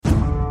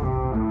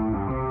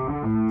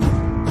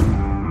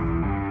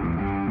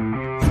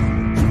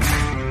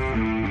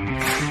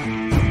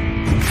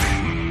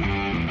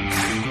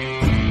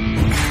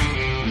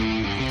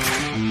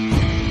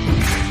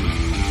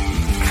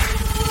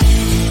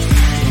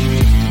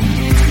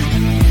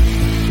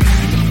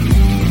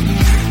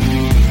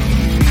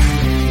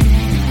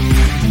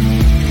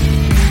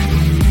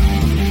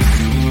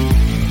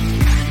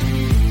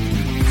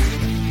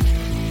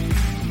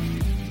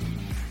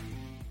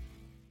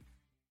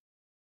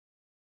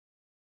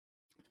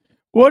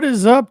What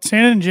is up,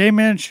 Tan and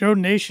J-Man Show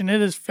Nation?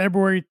 It is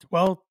February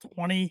 12th,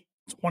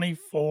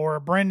 2024.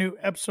 A brand new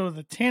episode of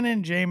the Tan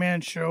and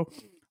J-Man Show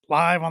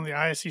live on the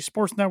ISC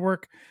Sports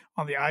Network,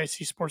 on the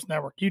ISC Sports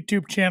Network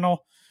YouTube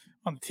channel,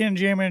 on the Tan and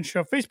J-Man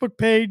Show Facebook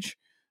page,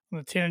 on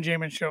the Tan and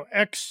J-Man Show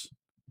X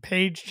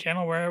page,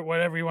 channel,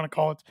 whatever you want to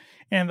call it,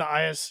 and the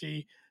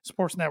ISC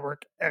Sports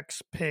Network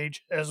X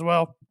page as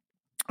well.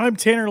 I'm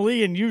Tanner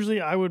Lee, and usually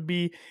I would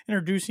be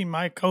introducing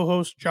my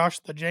co-host, Josh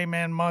the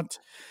J-Man Munt,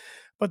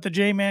 but the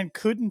J-Man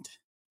couldn't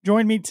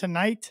join me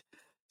tonight,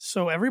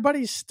 so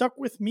everybody's stuck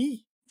with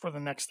me for the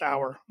next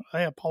hour.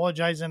 I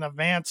apologize in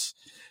advance.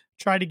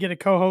 Tried to get a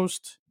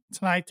co-host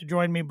tonight to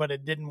join me, but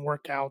it didn't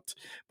work out.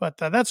 But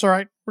that's all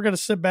right. We're going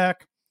to sit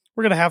back.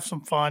 We're going to have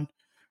some fun.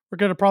 We're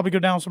going to probably go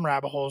down some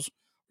rabbit holes.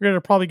 We're going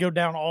to probably go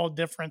down all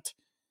different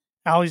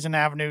alleys and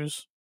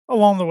avenues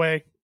along the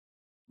way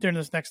during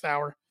this next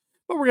hour.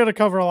 But we're going to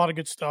cover a lot of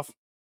good stuff.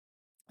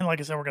 And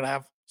like I said, we're going to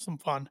have some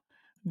fun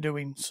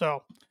doing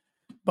so.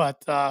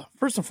 But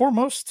first and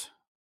foremost,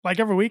 like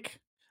every week,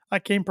 I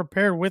came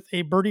prepared with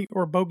a birdie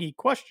or bogey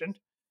question.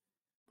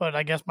 But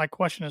I guess my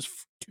question is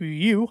to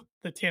you,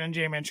 the Tan and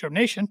J-Man Show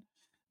Nation,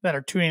 that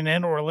are tuning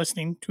in or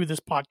listening to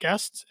this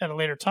podcast at a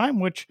later time,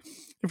 which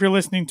if you're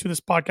listening to this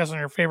podcast on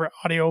your favorite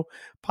audio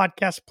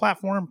podcast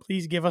platform,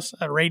 please give us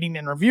a rating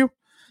and review.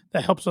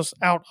 That helps us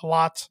out a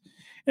lot.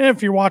 And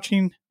if you're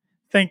watching,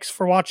 thanks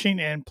for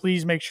watching. And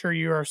please make sure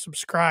you are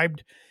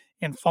subscribed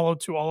and followed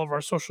to all of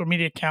our social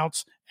media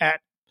accounts at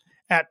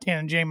Tan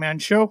and J-Man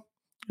Show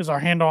is our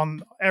handle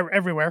on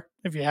everywhere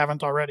if you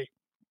haven't already.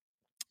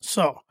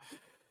 So,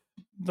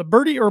 the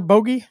birdie or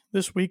bogey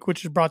this week,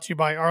 which is brought to you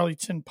by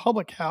Arlington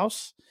Public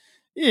House,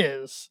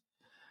 is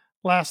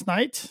last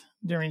night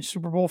during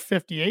Super Bowl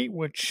 58,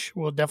 which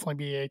will definitely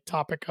be a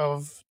topic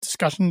of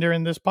discussion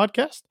during this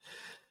podcast.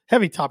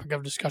 Heavy topic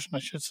of discussion, I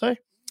should say.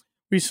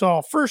 We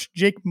saw first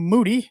Jake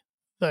Moody,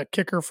 the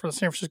kicker for the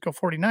San Francisco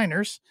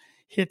 49ers,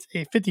 hit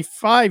a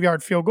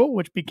 55-yard field goal,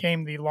 which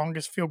became the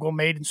longest field goal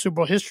made in Super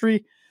Bowl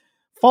history,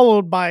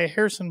 followed by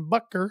Harrison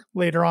Butker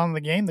later on in the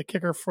game, the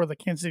kicker for the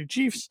Kansas City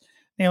Chiefs,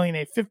 nailing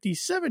a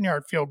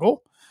 57-yard field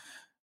goal,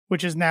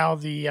 which is now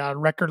the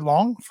record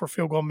long for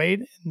field goal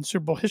made in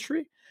Super Bowl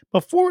history.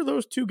 Before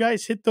those two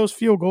guys hit those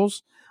field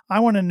goals, I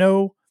want to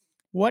know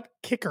what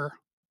kicker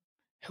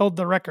held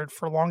the record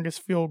for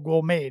longest field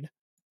goal made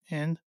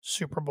in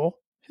Super Bowl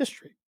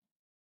history.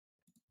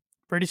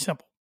 Pretty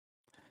simple.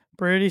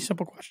 Pretty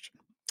simple question.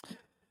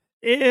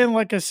 And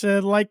like I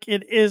said, like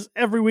it is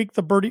every week,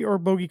 the birdie or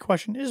bogey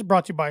question is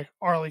brought to you by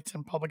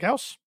Arlington Public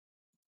House.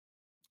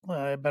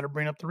 I better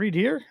bring up the read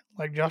here,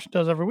 like Josh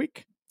does every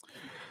week.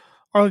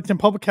 Arlington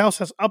Public House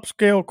has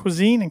upscale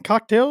cuisine and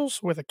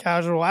cocktails with a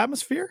casual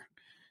atmosphere.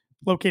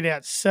 Located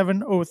at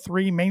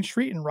 703 Main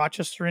Street in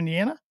Rochester,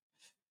 Indiana.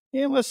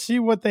 And let's see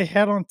what they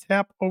had on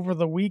tap over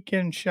the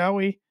weekend, shall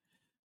we?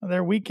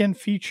 Their weekend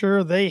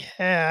feature, they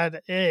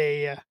had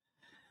a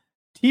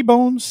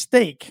T-bone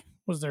steak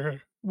was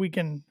their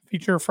weekend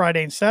feature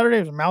Friday and Saturday.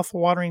 It was a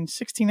mouth-watering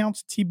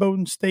 16-ounce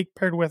T-bone steak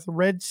paired with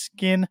red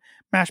skin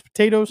mashed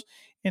potatoes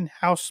and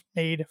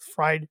house-made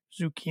fried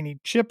zucchini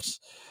chips.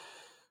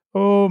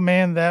 Oh,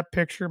 man, that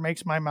picture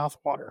makes my mouth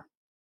water.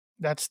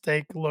 That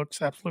steak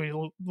looks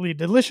absolutely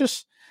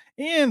delicious.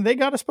 And they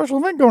got a special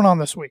event going on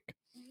this week.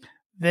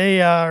 They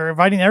are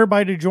inviting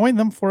everybody to join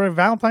them for a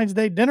Valentine's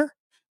Day dinner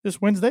this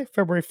Wednesday,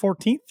 February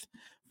 14th,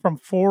 from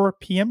 4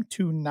 p.m.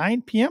 to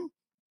 9 p.m.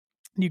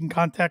 You can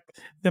contact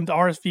them to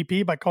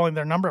RSVP by calling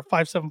their number at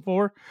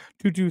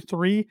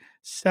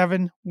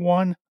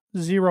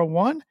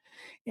 574-223-7101.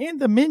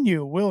 And the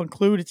menu will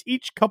include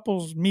each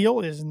couple's meal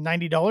is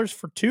 $90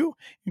 for two,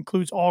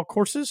 includes all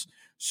courses,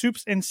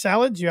 soups and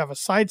salads. You have a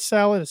side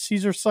salad, a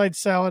Caesar side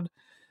salad,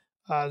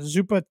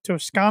 zuppa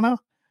toscana,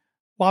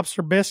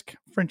 lobster bisque,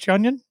 French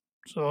onion.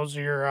 So those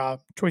are your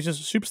choices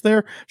of soups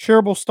there.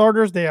 Shareable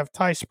starters, they have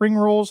Thai spring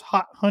rolls,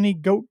 hot honey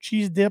goat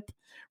cheese dip,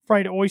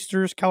 fried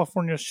oysters,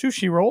 California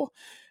sushi roll.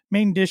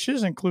 Main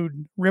dishes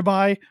include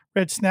ribeye,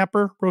 red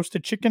snapper,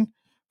 roasted chicken,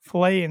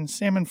 filet and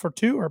salmon for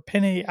two, or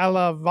penne a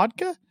la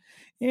vodka.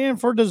 And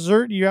for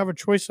dessert, you have a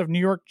choice of New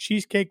York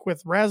cheesecake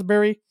with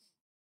raspberry,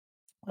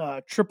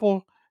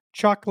 triple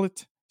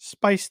chocolate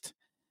spiced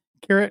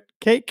carrot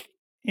cake,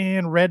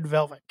 and red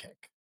velvet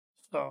cake.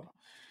 So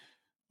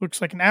looks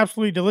like an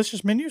absolutely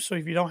delicious menu. So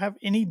if you don't have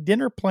any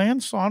dinner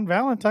plans on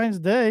Valentine's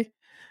Day,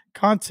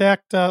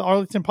 contact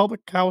Arlington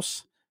Public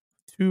House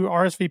to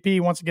RSVP.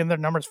 Once again, their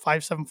number is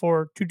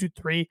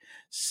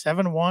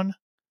 574-223-7101.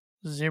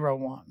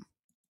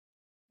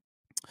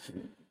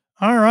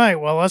 All right,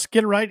 well, let's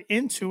get right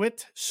into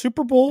it.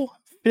 Super Bowl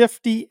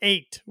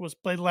 58 was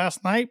played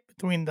last night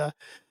between the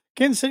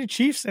Kansas City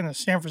Chiefs and the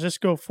San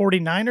Francisco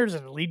 49ers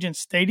at Allegiant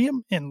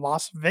Stadium in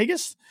Las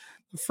Vegas.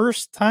 The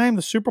first time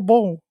the Super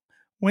Bowl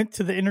went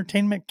to the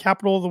entertainment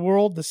capital of the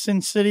world, the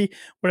Sin City,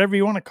 whatever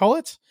you want to call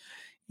it.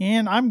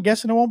 And I'm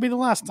guessing it won't be the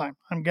last time.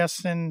 I'm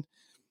guessing,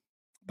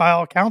 by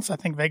all accounts, I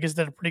think Vegas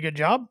did a pretty good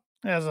job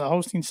as a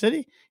hosting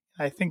city.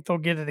 I think they'll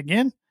get it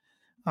again.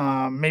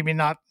 Maybe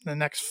not the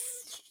next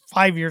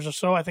 5 years or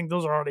so. I think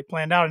those are already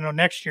planned out. I know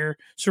next year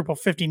Super Bowl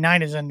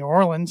 59 is in New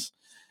Orleans,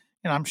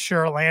 and I'm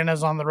sure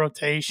Atlanta's on the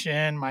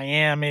rotation,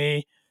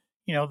 Miami,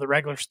 the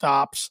regular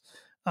stops.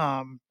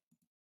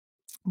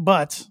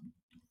 But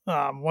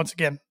once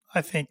again,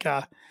 I think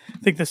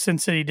the Sin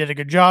City did a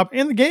good job,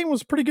 and the game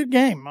was a pretty good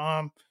game.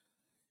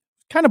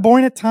 Kind of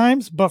boring at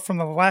times, but from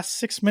the last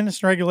 6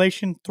 minutes in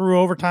regulation through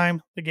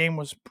overtime, the game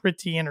was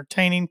pretty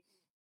entertaining.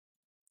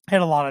 Had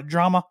a lot of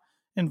drama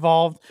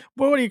involved.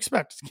 But what do you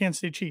expect? It's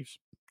Kansas City Chiefs.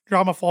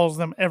 Drama follows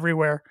them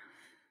everywhere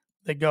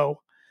they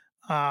go.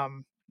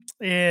 And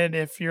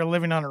if you're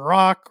living on a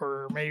rock,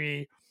 or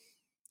maybe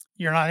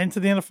you're not into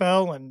the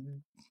NFL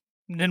and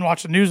didn't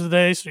watch the news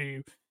today, so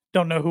you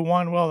don't know who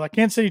won, well, the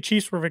Kansas City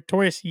Chiefs were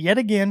victorious yet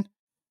again.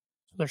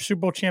 They're Super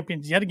Bowl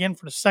champions yet again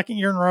for the second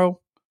year in a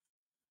row.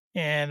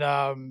 And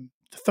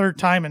the third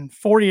time in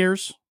 4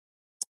 years.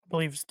 I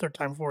believe it's the third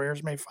time in 4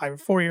 years, maybe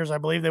 4 years, I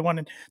believe. They won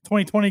in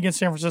 2020 against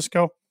San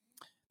Francisco,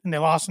 and they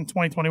lost in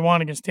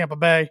 2021 against Tampa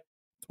Bay.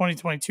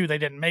 2022, they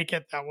didn't make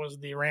it. That was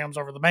the Rams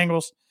over the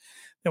Bengals.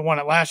 They won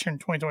it last year in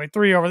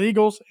 2023 over the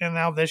Eagles, and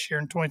now this year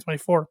in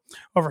 2024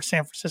 over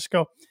San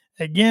Francisco.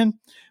 Again,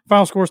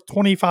 final score is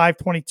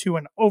 25-22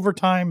 in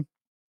overtime.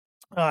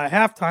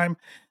 Halftime,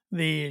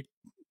 the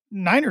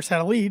Niners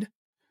had a lead,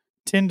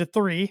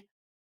 10-3.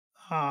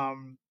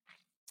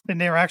 And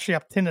they were actually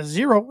up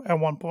 10-0 at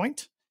one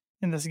point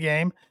in this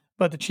game.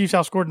 But the Chiefs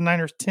outscored the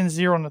Niners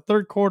 10-0 in the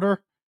third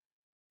quarter.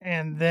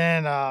 And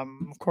then,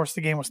 of course,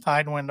 the game was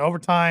tied and went into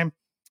overtime.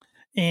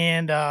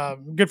 And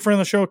good friend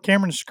of the show,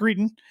 Cameron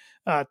Screeton,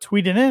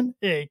 tweeted in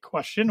a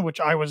question, which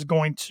I was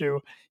going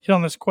to hit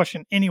on this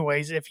question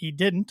anyways if he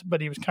didn't,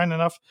 but he was kind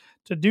enough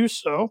to do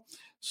so.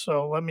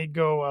 So let me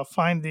go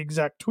find the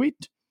exact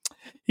tweet.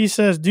 He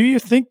says, do you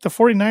think the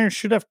 49ers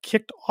should have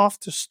kicked off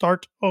to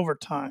start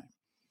overtime?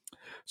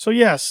 So,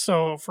 yes.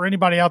 So, for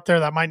anybody out there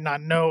that might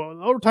not know,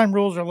 the overtime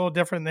rules are a little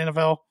different in the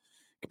NFL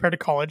compared to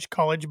college.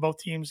 College, both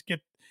teams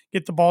get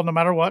the ball no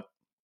matter what.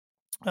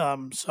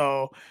 So,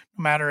 no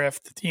matter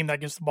if the team that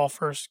gets the ball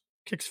first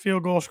kicks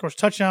field goal, scores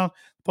touchdown,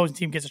 the opposing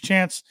team gets a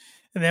chance.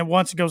 And then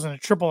once it goes into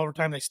triple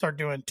overtime, they start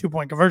doing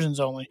 2-point conversions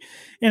only.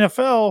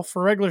 NFL,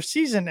 for regular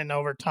season and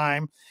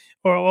overtime,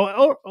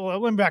 or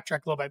let me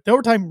backtrack a little bit. The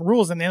overtime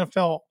rules in the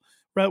NFL,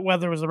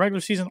 whether it was the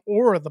regular season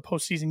or the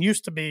postseason,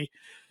 used to be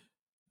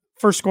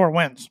first score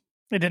wins.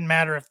 It didn't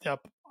matter if the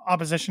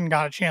opposition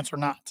got a chance or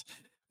not.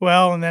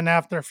 Well, and then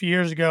after a few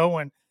years ago,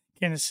 when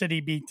Kansas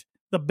City beat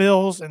the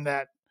Bills in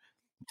that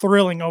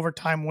thrilling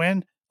overtime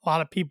win, a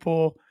lot of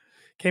people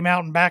came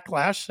out in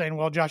backlash saying,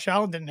 well, Josh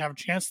Allen didn't have a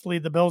chance to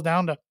lead the Bills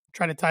down to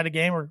try to tie the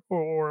game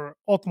or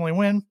ultimately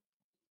win.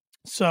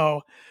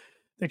 So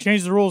they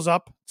changed the rules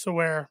up to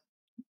where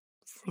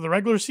for the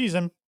regular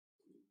season,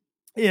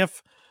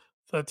 if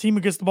the team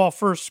who gets the ball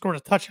first scores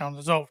a touchdown,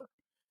 it's over.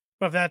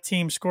 But if that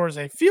team scores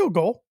a field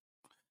goal,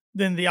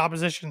 then the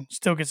opposition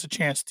still gets a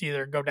chance to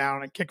either go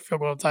down and kick a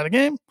field goal to tie the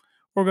game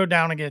or go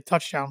down and get a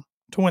touchdown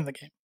to win the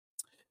game.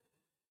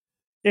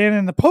 And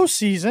in the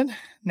postseason,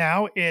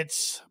 now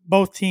it's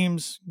both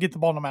teams get the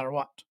ball no matter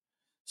what.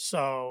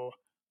 So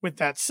with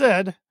that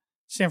said,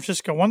 San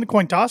Francisco won the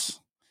coin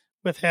toss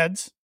with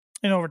heads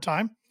in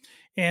overtime,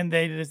 and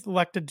they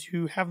elected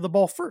to have the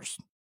ball first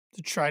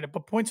to try to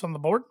put points on the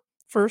board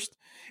first.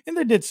 And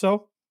they did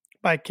so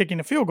by kicking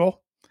a field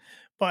goal.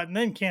 But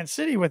then Kansas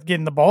City with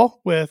getting the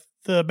ball with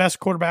the best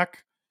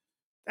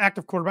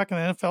active quarterback in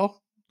the NFL,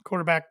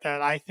 quarterback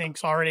that I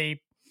think's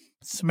already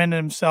cemented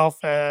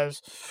himself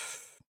as,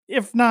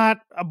 if not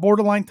a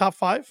borderline top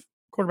 5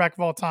 quarterback of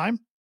all time.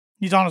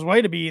 He's on his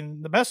way to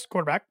being the best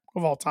quarterback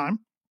of all time.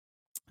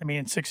 I mean,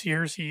 in 6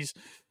 years, he's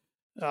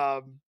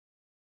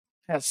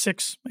has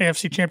 6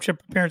 AFC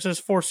Championship appearances,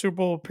 4 Super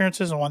Bowl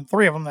appearances, and won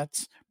 3 of them.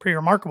 That's pretty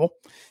remarkable.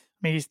 I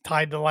mean, he's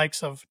tied the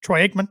likes of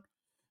Troy Aikman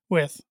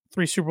with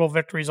 3 Super Bowl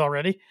victories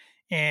already.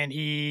 And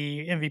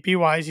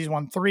MVP-wise, he's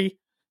won 3.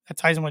 That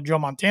ties him with Joe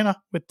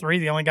Montana with 3.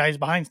 The only guy he's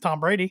behind is Tom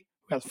Brady,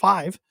 who has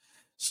 5.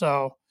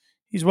 So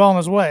he's well on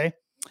his way.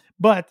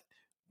 But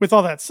with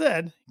all that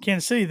said,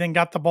 Kansas City then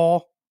got the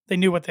ball. They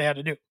knew what they had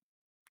to do. You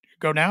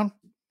go down.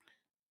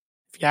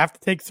 If you have to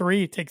take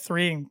 3, you take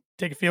 3 and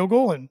take a field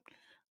goal and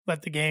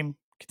let the game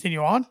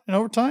continue on in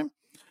overtime.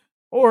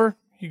 Or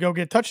you go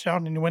get a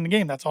touchdown and you win the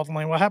game. That's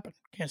ultimately what happened.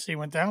 Kansas City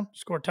went down,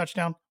 scored a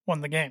touchdown, won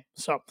the game.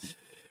 So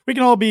we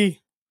can all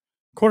be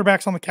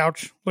quarterbacks on the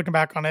couch looking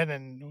back on it.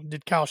 And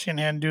did Kyle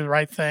Shanahan do the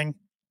right thing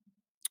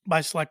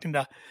by selecting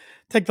to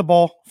take the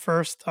ball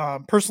first?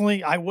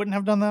 Personally, I wouldn't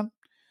have done that.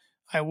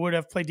 I would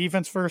have played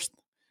defense first.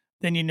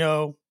 Then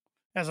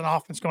as an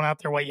offense going out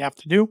there, what you have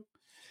to do.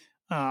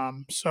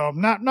 So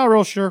I'm not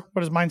real sure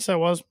what his mindset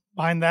was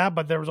behind that,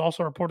 but there was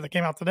also a report that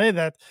came out today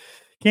that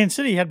Kansas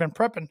City had been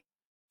prepping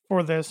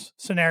for this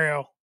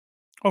scenario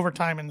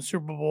overtime in the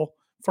Super Bowl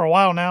for a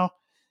while now.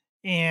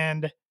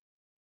 And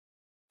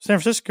San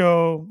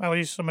Francisco, at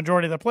least a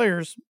majority of the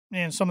players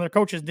and some of their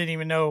coaches didn't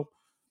even know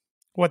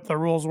what the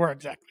rules were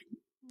exactly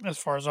as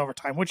far as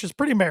overtime, which is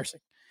pretty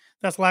embarrassing.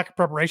 That's lack of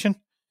preparation.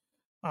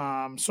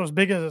 So as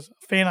big as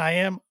a fan I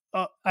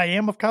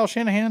am of Kyle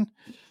Shanahan,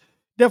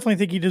 definitely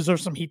think he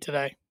deserves some heat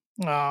today.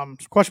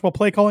 Questionable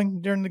play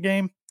calling during the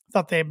game.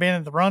 Thought they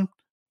abandoned the run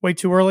way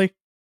too early.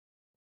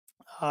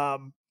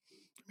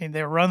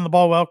 They were running the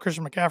ball well.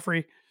 Christian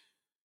McCaffrey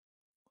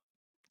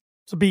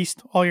is a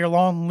beast all year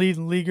long, league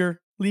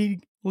leader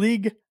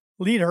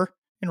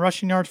in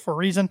rushing yards for a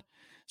reason.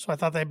 So I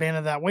thought they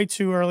abandoned that way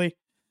too early.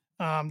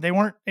 They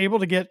weren't able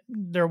to get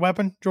their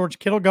weapon, George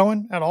Kittle,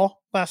 going at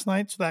all last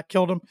night, so that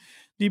killed him.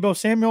 Deebo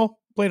Samuel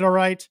played all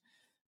right,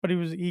 but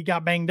he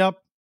got banged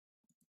up.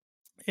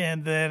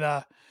 And then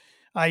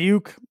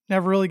Ayuk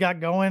never really got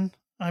going.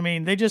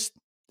 They just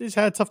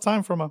had a tough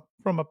time from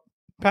a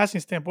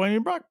passing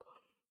standpoint. Brock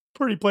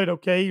Purdy played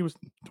okay. He was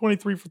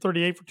 23 for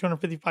 38 for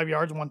 255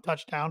 yards and 1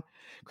 touchdown.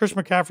 Chris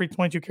McCaffrey,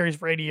 22 carries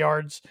for 80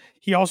 yards.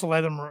 He also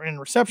led them in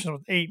receptions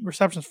with 8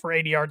 receptions for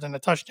 80 yards and a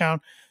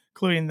touchdown,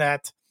 including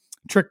that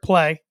trick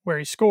play where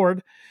he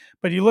scored.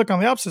 But you look on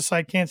the opposite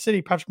side, Kansas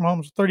City, Patrick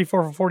Mahomes,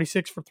 34 for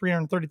 46 for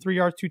 333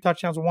 yards, 2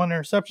 touchdowns, and 1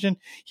 interception.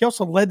 He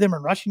also led them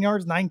in rushing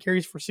yards, 9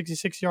 carries for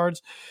 66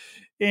 yards.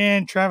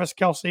 And Travis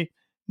Kelce,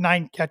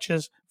 9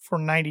 catches for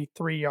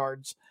 93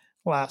 yards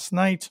last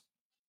night.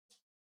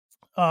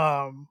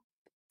 I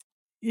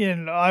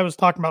was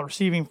talking about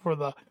receiving for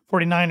the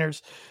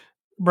 49ers.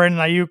 Brandon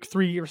Ayuk,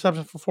 3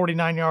 receptions for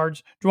 49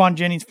 yards. Juwan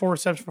Jennings, 4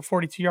 receptions for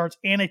 42 yards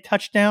and a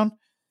touchdown.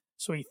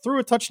 So he threw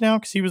a touchdown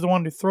because he was the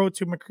one to throw it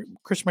to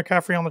Chris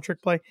McCaffrey on the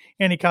trick play,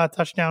 and he caught a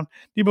touchdown.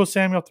 Deebo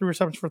Samuel, 3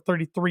 receptions for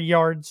 33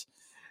 yards.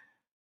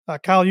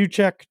 Kyle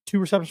Juszczyk, 2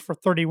 receptions for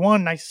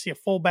 31. Nice to see a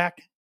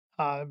fullback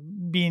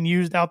being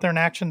used out there in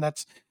action.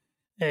 That's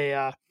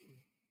a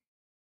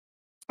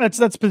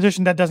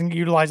position that doesn't get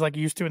utilized like it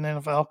used to in the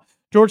NFL.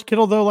 George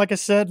Kittle, though, like I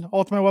said,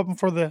 ultimate weapon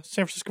for the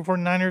San Francisco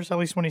 49ers, at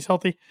least when he's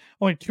healthy.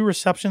 Only 2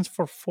 receptions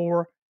for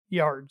 4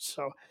 yards.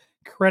 So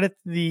credit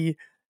the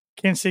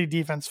Kansas City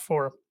defense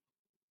for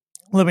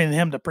limiting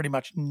him to pretty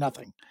much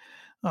nothing.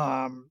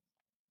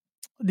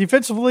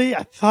 Defensively,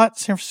 I thought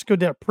San Francisco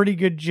did a pretty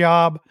good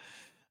job.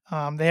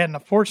 They had an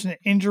unfortunate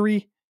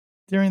injury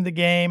during the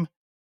game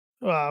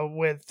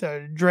with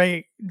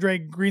Dre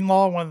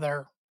Greenlaw, one of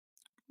their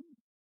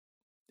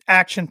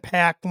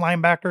action-packed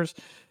linebackers.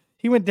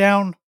 He went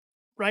down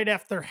right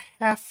after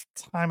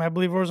halftime, I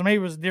believe it was. Maybe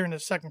it was during the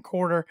second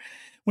quarter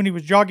when he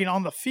was jogging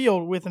on the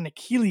field with an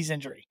Achilles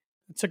injury.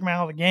 It took him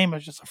out of the game. It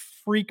was just a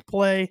freak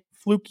play,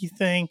 fluky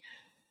thing.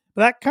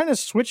 But that kind of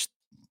switched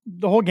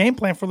the whole game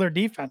plan for their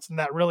defense, and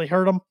that really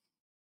hurt them.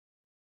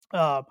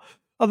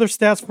 Other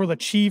stats for the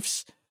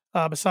Chiefs,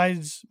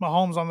 besides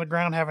Mahomes on the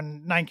ground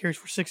having 9 carries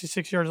for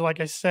 66 yards,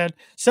 like I said,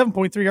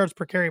 7.3 yards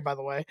per carry, by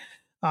the way.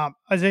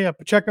 Isaiah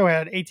Pacheco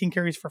had 18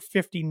 carries for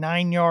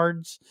 59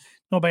 yards.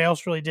 Nobody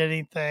else really did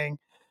anything.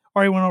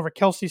 Already went over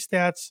Kelce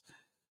stats.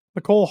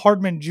 Mecole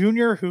Hardman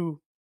Jr.,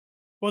 who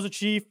was a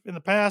Chief in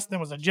the past,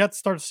 then was a Jet to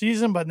start the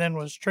season, but then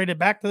was traded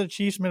back to the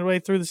Chiefs midway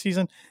through the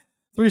season.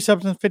 3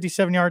 receptions,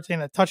 57 yards,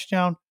 and a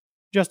touchdown.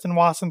 Justin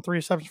Watson, 3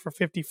 receptions for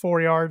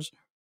 54 yards.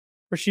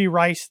 Rashee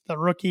Rice, the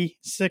rookie,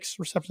 6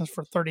 receptions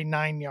for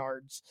 39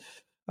 yards.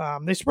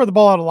 They spread the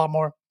ball out a lot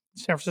more.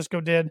 San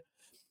Francisco did.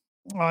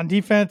 On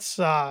defense,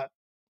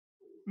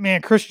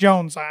 Chris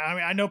Jones.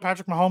 I know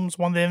Patrick Mahomes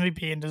won the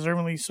MVP and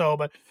deservingly so,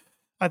 but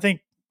I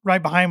think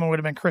right behind him would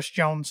have been Chris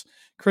Jones.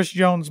 Chris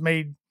Jones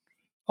made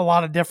a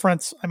lot of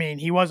difference.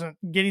 He wasn't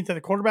getting to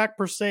the quarterback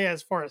per se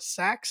as far as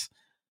sacks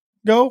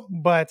go,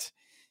 but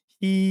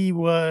he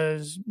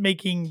was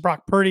making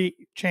Brock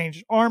Purdy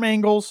change arm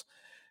angles,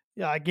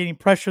 getting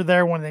pressure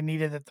there when they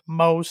needed it the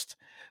most.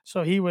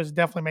 So he was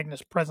definitely making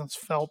his presence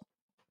felt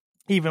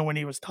even when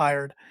he was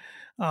tired.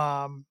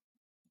 Other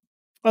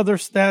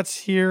stats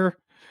here,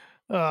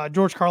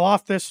 George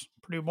Karlaftis,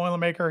 Purdue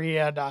Boilermaker, he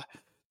had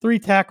 3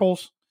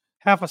 tackles,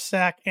 half a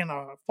sack, and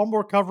a fumble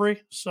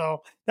recovery.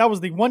 So that was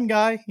the one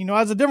guy,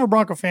 as a Denver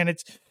Bronco fan,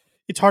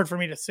 it's hard for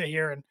me to sit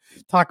here and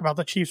talk about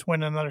the Chiefs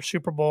winning another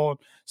Super Bowl and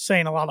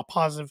saying a lot of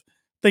positive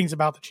things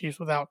about the Chiefs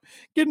without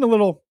getting a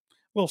little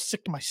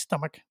sick to my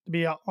stomach, to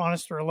be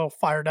honest, or a little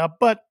fired up.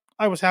 But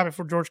I was happy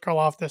for George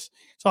Karlaftis.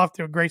 He's off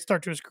to a great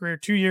start to his career.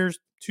 2 years,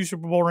 2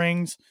 Super Bowl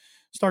rings,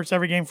 starts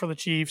every game for the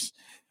Chiefs.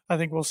 I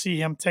think we'll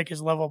see him take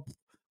his level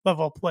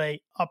of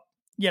play up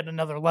yet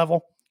another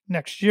level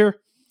next year.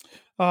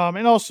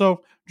 And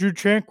also Drew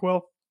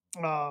Tranquill,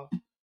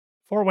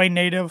 Fort Wayne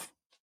native,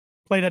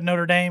 played at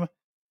Notre Dame.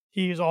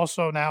 He is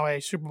also now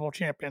a Super Bowl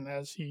champion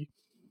as he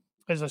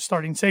is a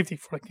starting safety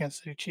for the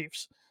Kansas City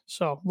Chiefs.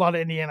 So a lot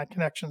of Indiana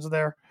connections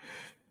there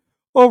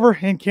over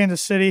in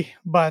Kansas City.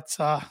 But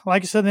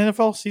like I said, the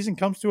NFL season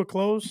comes to a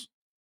close.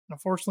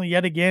 Unfortunately,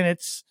 yet again,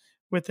 it's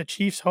with the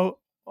Chiefs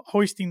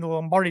hoisting the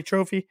Lombardi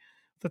Trophy,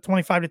 the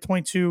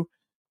 25-22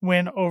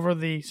 win over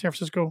the San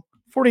Francisco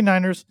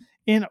 49ers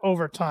in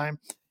overtime.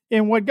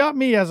 And what got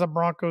me as a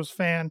Broncos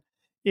fan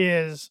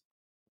is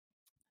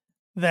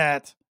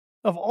that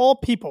of all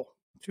people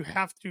to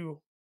have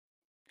to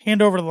hand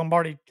over the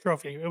Lombardi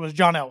Trophy, it was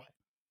John Elway,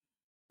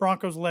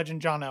 Broncos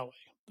legend John Elway,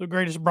 the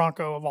greatest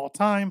Bronco of all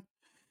time.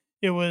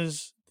 It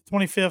was the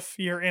 25th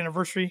year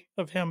anniversary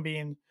of him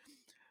being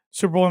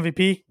Super Bowl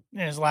MVP in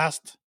his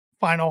last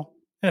final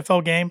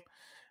NFL game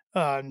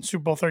in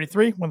Super Bowl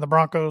 33 when the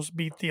Broncos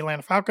beat the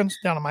Atlanta Falcons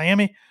down in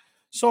Miami.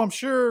 So I'm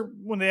sure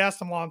when they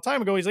asked him a long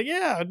time ago, he's like,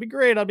 yeah, it'd be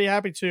great. I'd be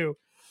happy to.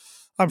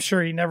 I'm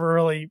sure he never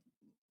really,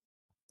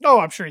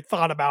 I'm sure he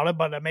thought about it,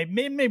 but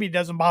maybe it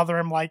doesn't bother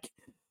him like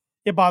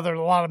it bothered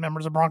a lot of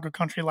members of Bronco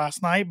country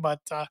last night.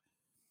 But,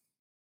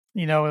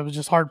 it was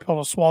just hard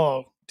pill to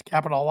swallow to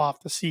cap it all off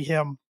to see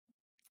him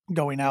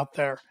going out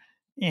there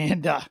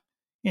and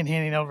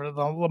handing over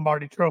the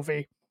Lombardi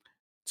Trophy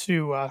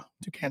to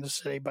Kansas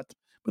City. But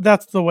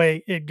that's the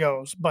way it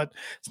goes. But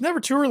it's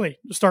never too early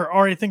to start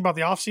already thinking about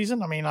the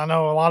offseason. I mean, I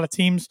know a lot of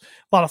teams,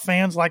 a lot of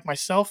fans like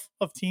myself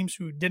of teams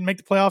who didn't make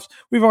the playoffs.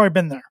 We've already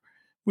been there.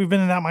 We've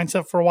been in that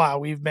mindset for a while.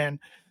 We've been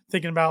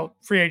thinking about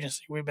free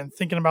agency. We've been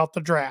thinking about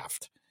the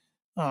draft.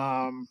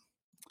 And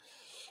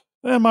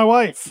my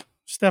wife,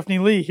 Stephanie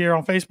Lee, here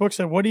on Facebook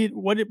said, "What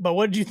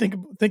did you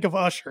think of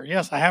Usher?"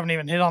 Yes, I haven't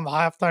even hit on the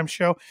halftime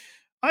show.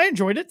 I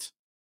enjoyed it.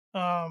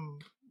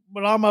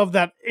 But I'm of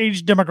that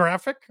age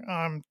demographic.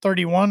 I'm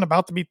 31,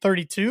 about to be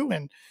 32,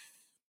 and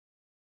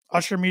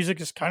Usher music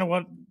is kind of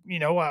what,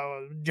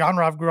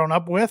 genre I've grown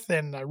up with.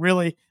 And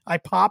I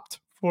popped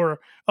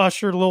for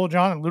Usher, Lil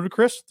Jon, and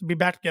Ludacris to be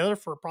back together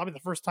for probably the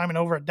first time in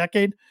over a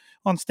decade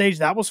on stage.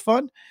 That was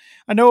fun.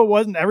 I know it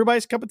wasn't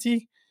everybody's cup of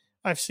tea.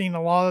 I've seen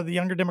a lot of the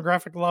younger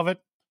demographic love it.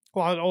 A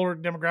lot of the older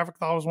demographic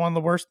thought it was one of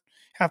the worst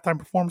halftime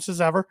performances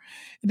ever.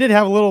 It did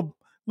have a little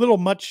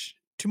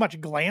too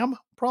much glam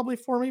probably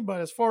for me,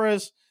 but as far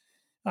as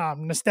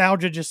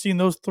nostalgia, just seeing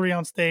those three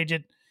on stage,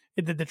 it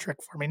did the trick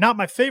for me. Not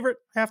my favorite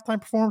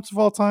halftime performance of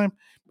all time,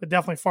 but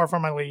definitely far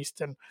from my least.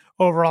 And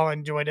overall, I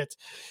enjoyed it.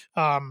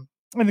 And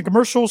the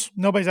commercials,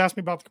 nobody's asked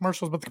me about the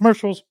commercials, but the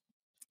commercials,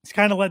 it's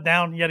kind of let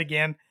down yet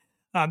again.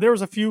 There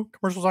was a few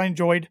commercials I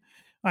enjoyed.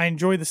 I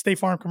enjoyed the State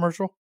Farm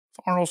commercial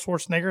with Arnold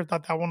Schwarzenegger. I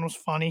thought that one was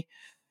funny.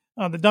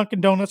 The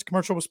Dunkin' Donuts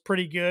commercial was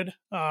pretty good.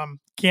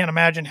 Can't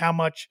imagine how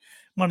much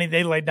money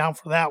they laid down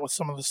for that with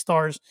some of the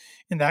stars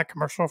in that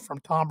commercial, from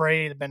Tom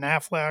Brady to Ben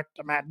Affleck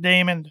to Matt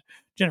Damon to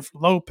Jennifer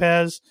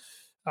Lopez.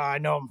 I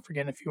know I'm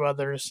forgetting a few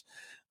others.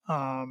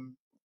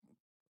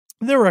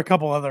 There were a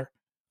couple other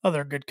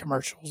good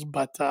commercials,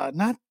 but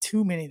not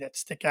too many that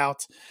stick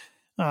out.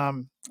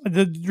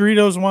 The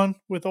Doritos one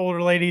with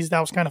older ladies, that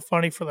was kind of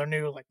funny for their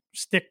new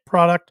stick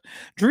product.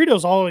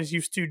 Doritos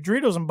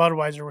and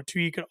Budweiser were two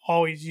you could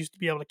always used to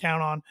be able to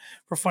count on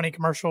for funny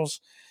commercials.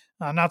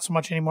 Not so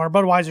much anymore.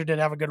 Budweiser did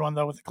have a good one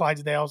though with the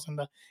Clydesdales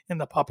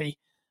and the puppy.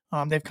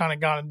 They've kind of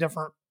gone a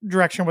different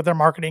direction with their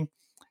marketing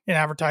and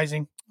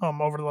advertising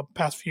over the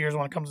past few years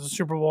when it comes to the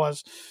Super Bowl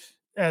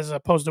as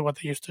opposed to what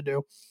they used to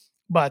do.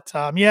 But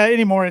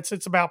anymore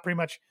it's about pretty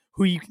much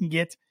who you can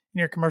get in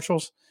your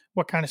commercials,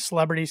 what kind of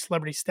celebrity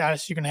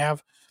status you can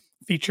have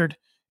featured,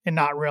 and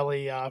not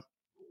really,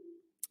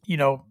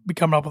 be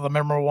coming up with a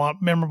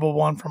memorable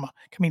one from a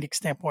comedic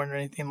standpoint or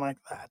anything like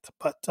that.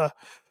 But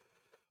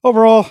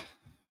overall,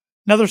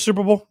 another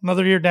Super Bowl,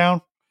 another year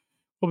down.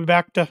 We'll be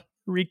back to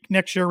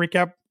next year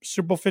recap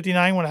Super Bowl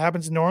 59 when it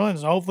happens in New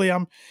Orleans. Hopefully,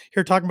 I'm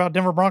here talking about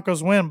Denver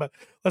Broncos win. But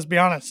let's be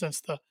honest,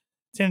 since the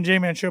Tan and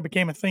J-Man show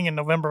became a thing in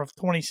November of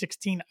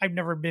 2016, I've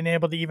never been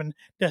able to even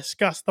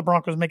discuss the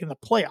Broncos making the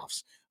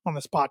playoffs on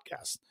this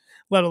podcast,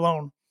 let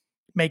alone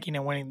making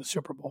and winning the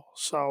Super Bowl.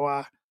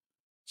 So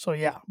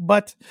yeah.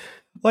 But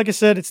like I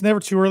said, it's never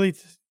too early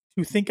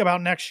to think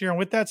about next year. And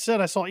with that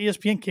said, I saw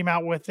ESPN came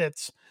out with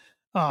its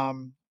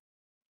power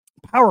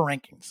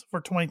rankings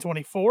for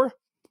 2024.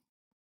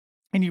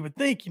 And you would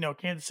think,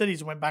 Kansas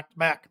City's went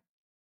back-to-back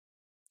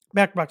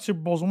Super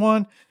Bowls and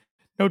won.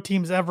 No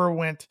teams ever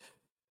went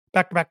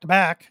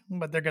back-to-back,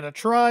 but they're going to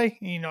try.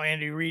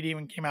 Andy Reid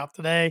even came out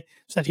today,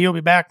 said he'll be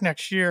back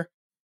next year.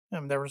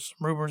 And there was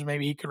some rumors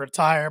maybe he could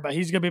retire, but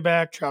he's going to be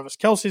back. Travis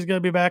Kelce's going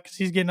to be back because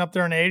he's getting up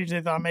there in age.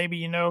 They thought maybe,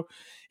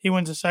 he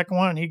wins the second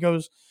one and he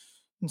goes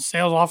and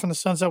sails off in the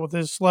sunset with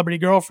his celebrity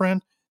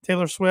girlfriend,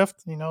 Taylor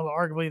Swift,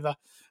 arguably the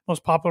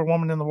most popular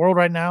woman in the world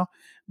right now.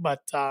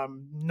 But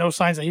no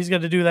signs that he's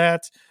going to do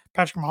that.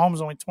 Patrick Mahomes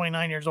is only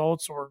 29 years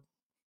old, so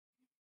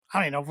I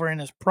don't even know if we're in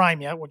his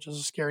prime yet, which is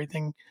a scary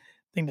thing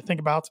to think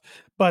about.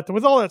 But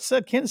with all that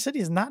said, Kansas City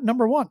is not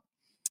number one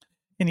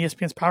in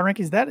ESPN's power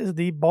rankings. That is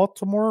the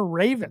Baltimore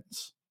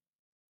Ravens.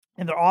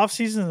 And their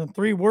offseason, in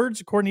 3 words,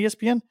 according to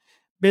ESPN,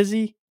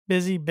 busy,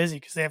 busy, busy,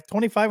 because they have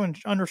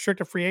 25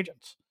 unrestricted free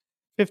agents,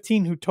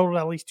 15 who totaled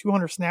at least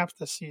 200 snaps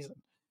this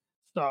season.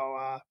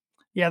 So,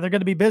 they're going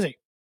to be busy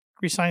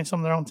re-signing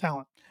some of their own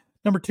talent.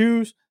 Number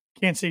 2's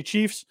Kansas City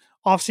Chiefs.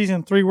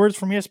 Offseason, 3 words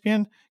from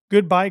ESPN,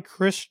 goodbye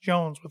Chris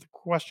Jones with a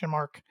question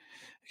mark.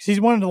 Because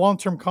he's wanted a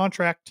long-term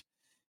contract,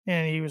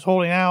 and he was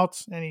holding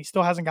out, and he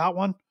still hasn't got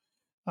one.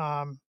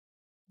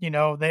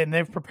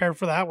 They've prepared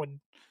for that with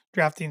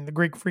drafting the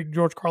Greek freak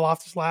George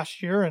Karlaftis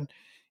last year and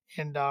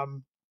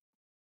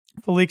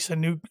Felix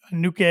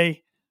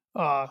Anuke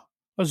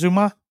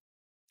Azuma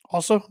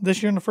also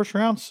this year in the first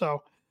round.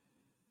 So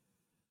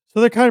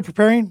they're kind of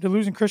preparing to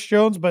losing Chris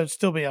Jones, but it'd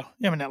still be an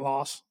imminent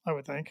loss, I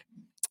would think.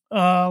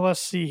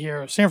 Let's see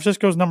here. San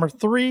Francisco's number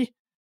 3.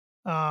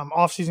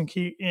 Offseason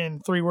key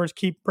in 3 words,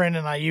 keep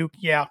Brandon Ayuk.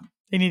 Yeah,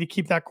 they need to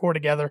keep that core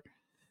together.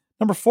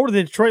 Number 4,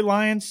 the Detroit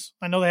Lions.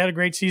 I know they had a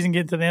great season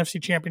getting to the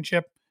NFC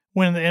Championship,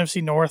 winning the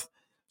NFC North.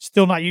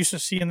 Still not used to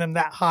seeing them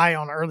that high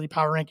on early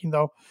power ranking,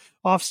 though.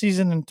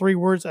 Offseason, in 3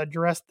 words,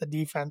 address the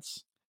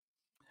defense.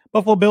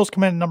 Buffalo Bills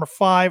come in at number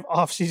 5.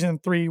 Offseason, in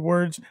 3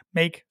 words,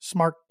 make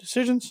smart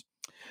decisions.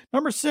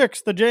 Number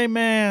 6, the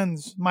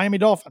J-Mans, Miami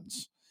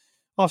Dolphins.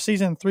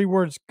 Offseason, in 3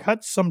 words,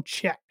 cut some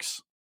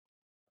checks.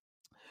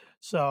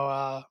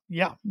 So,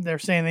 they're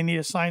saying they need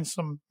to sign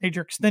some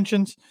major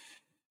extensions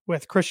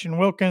with Christian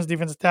Wilkins,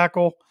 defensive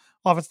tackle,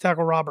 offensive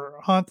tackle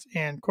Robert Hunt,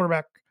 and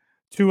quarterback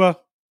Tua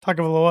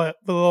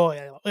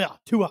Tagovailoa. Yeah,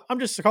 Tua. I'm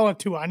just calling it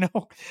Tua. I know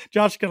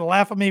Josh is going to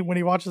laugh at me when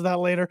he watches that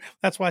later.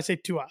 That's why I say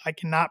Tua. I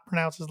cannot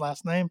pronounce his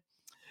last name.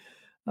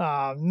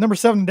 Number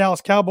 7,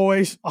 Dallas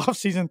Cowboys.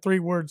 Offseason, 3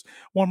 words,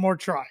 one more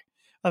try.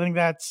 I think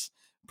that's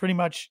pretty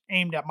much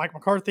aimed at Mike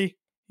McCarthy.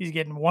 He's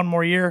getting one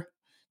more year.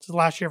 It's the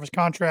last year of his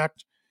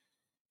contract.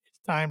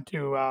 It's time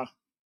to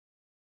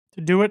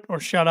do it or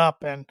shut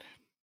up. And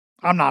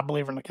I'm not a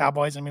believer in the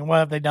Cowboys. I mean, what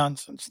have they done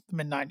since the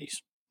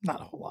mid-90s?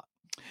 Not a whole lot.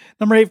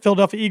 Number 8,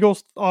 Philadelphia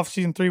Eagles.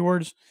 Offseason, 3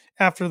 words,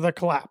 after the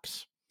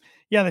collapse.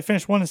 Yeah, they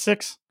finished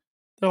 1-6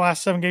 their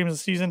last 7 games of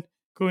the season,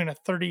 including a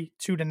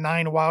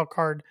 32-9 wild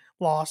card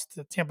loss to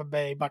the Tampa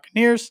Bay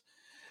Buccaneers.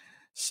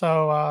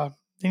 So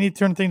they need to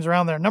turn things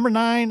around there. Number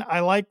 9,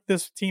 I like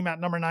this team at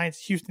number 9.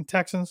 It's Houston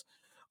Texans.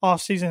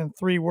 Offseason, in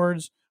 3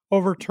 words,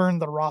 overturn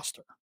the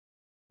roster.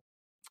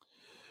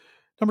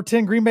 Number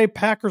 10, Green Bay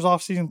Packers.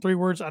 Offseason, 3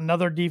 words,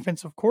 another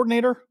defensive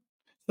coordinator.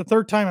 The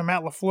third time in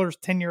Matt LaFleur's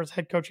tenure as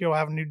head coach, he'll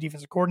have a new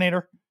defensive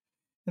coordinator.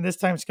 And this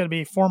time it's going to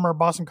be former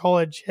Boston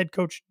College head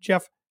coach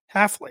Jeff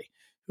Hafley,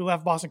 who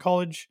left Boston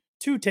College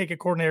to take a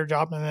coordinator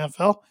job in the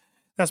NFL.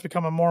 That's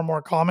becoming more and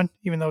more common,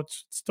 even though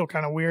it's still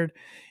kind of weird.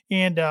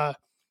 And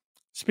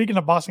speaking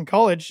of Boston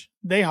College,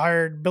 they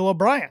hired Bill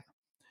O'Brien,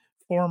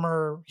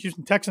 former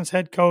Houston Texans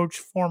head coach,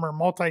 former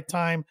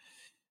multi-time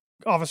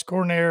office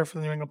coordinator for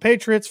the New England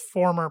Patriots,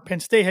 former Penn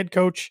State head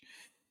coach.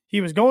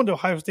 He was going to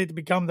Ohio State to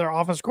become their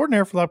offense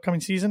coordinator for the upcoming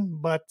season,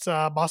 but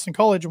Boston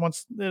College,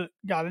 once it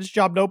got his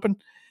job open,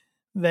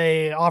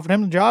 they offered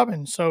him the job,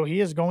 and so he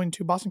is going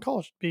to Boston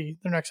College to be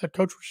their next head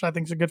coach, which I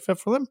think is a good fit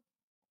for them.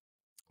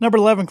 Number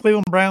 11,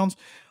 Cleveland Browns.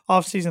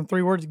 Offseason,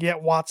 3 words,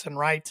 get Watson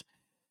right.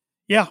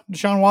 Yeah,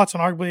 Deshaun Watson,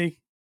 arguably,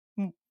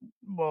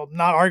 well,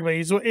 not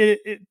arguably,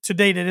 to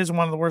date, it is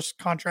one of the worst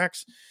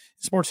contracts in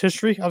sports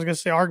history. I was going to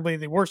say arguably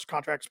the worst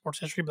contract in sports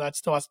history, but that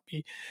still has to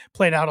be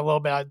played out a little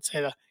bit, I'd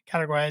say, to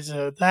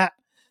categorize that.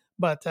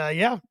 But,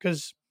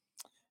 because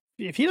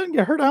if he doesn't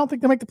get hurt, I don't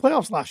think they make the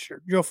playoffs last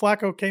year. Joe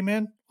Flacco came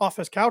in off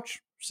his couch,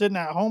 sitting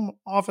at home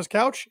off his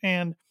couch,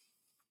 and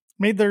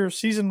made their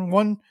season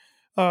one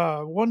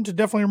to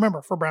definitely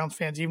remember for Browns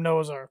fans, even though it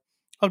was an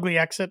ugly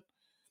exit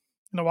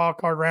in the wild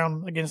card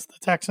round against the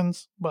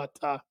Texans. But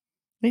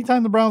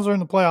anytime the Browns are in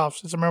the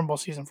playoffs, it's a memorable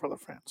season for their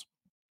fans.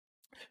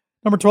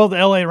 Number 12,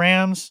 the LA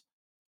Rams.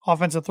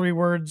 Offensive, 3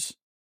 words,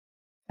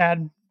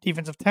 add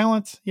defensive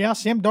talent. Yeah,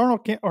 Aaron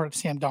Donald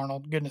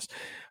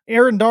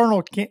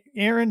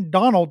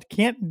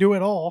can't do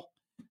it all.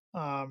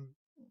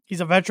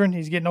 He's a veteran.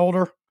 He's getting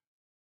older,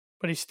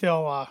 but he's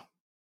still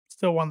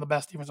one of the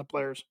best defensive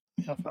players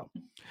in the NFL.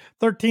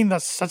 13, the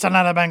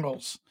Cincinnati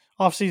Bengals.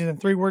 Offseason, in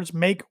 3 words,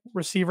 make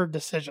receiver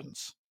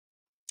decisions.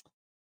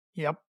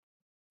 Yep,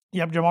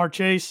 Jamar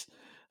Chase.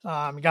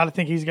 You got to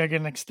think he's got to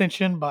get an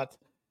extension, but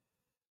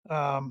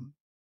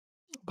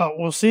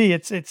we'll see.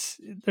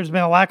 There's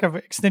been a lack of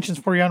extensions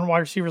for young wide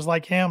receivers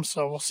like him,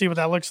 so we'll see what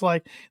that looks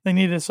like. They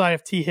need to decide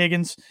if T.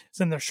 Higgins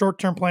is in their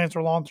short-term plans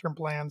or long-term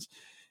plans.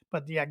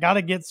 But yeah, got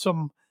to get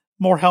some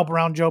more help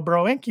around Joe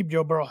Burrow and keep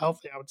Joe Burrow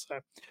healthy, I would say.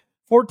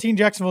 14,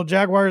 Jacksonville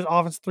Jaguars.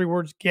 Offense, 3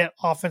 words, get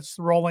offense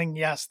rolling.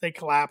 Yes, they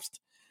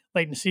collapsed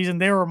late in the season.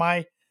 They were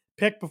my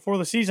pick before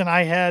the season.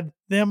 I had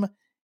them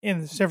in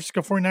the San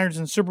Francisco 49ers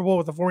in the Super Bowl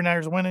with the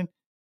 49ers winning.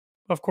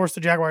 Of course,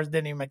 the Jaguars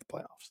didn't even make the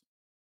playoffs.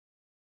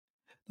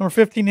 Number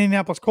 15,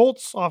 Indianapolis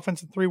Colts.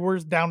 Offensive, 3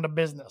 words, down to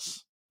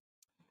business.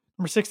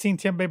 Number 16,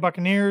 Tampa Bay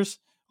Buccaneers.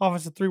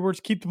 Offensive, 3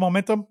 words, keep the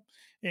momentum.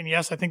 And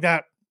yes, I think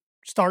that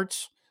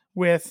starts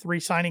with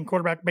re-signing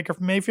quarterback Baker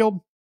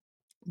Mayfield.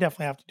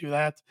 Definitely have to do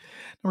that.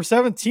 Number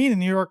 17, the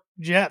New York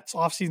Jets.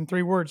 Offseason,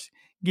 3 words,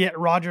 get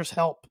Rodgers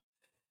help.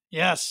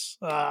 Yes,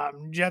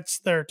 Jets,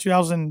 their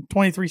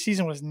 2023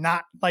 season was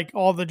not like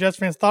all the Jets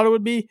fans thought it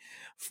would be.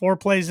 4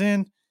 plays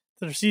in to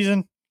their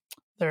season.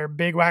 Their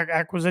big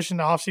acquisition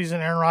the offseason,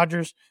 Aaron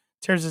Rodgers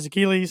tears his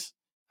Achilles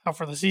out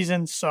for the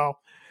season. So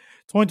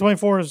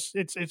 2024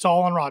 it's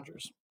all on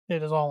Rodgers.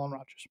 It is all on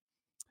Rodgers.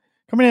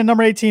 Coming in at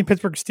number 18,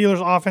 Pittsburgh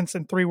Steelers. Offense,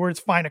 in 3 words,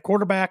 find a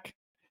quarterback.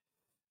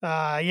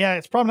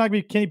 It's probably not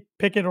going to be Kenny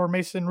Pickett or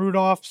Mason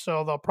Rudolph,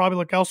 so they'll probably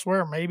look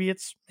elsewhere. Maybe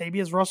it's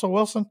Russell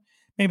Wilson.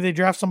 Maybe they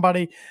draft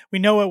somebody. We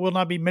know it will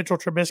not be Mitchell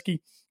Trubisky,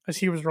 as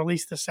he was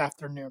released this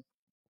afternoon.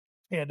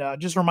 And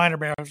just a reminder,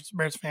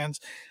 Bears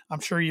fans, I'm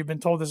sure you've been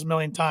told this a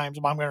million times,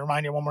 but I'm going to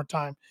remind you one more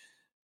time.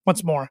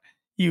 Once more,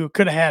 you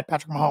could have had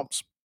Patrick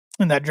Mahomes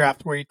in that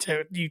draft where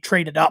you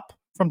traded up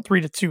from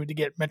 3 to 2 to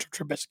get Mitchell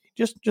Trubisky.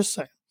 Just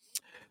saying.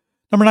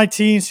 Number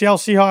 19, Seattle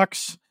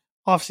Seahawks.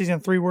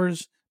 Offseason 3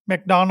 words,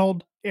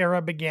 McDonald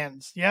era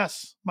begins.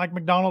 Yes, Mike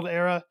McDonald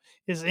era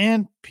is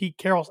in. Pete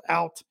Carroll's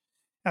out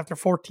after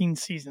 14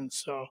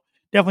 seasons. So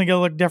definitely going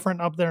to look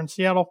different up there in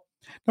Seattle.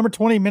 Number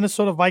 20,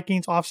 Minnesota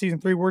Vikings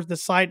offseason 3 words,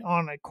 decide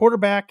on a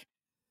quarterback.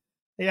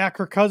 Yeah,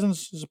 Kirk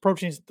Cousins is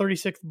approaching his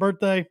 36th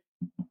birthday.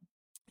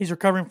 He's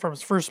recovering from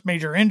his first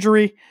major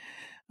injury,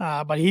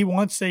 but he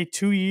wants a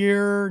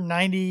 2-year,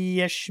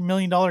 $90-ish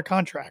million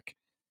contract.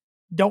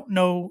 Don't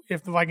know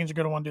if the Vikings are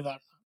going to want to do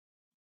that.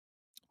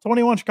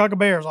 21, Chicago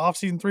Bears,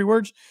 offseason 3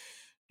 words,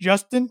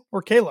 Justin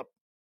or Caleb.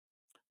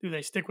 Do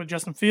they stick with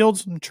Justin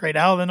Fields and trade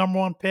out of the number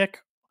 1 pick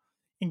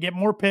and get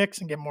more picks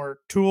and get more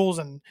tools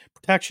and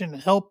protection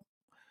and help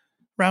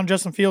around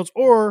Justin Fields?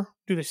 Or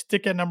do they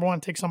stick at number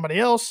 1, take somebody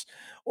else?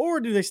 Or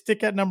do they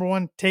stick at number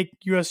 1, take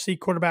USC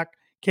quarterback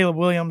Caleb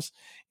Williams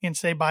and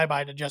say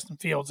bye-bye to Justin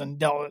Fields and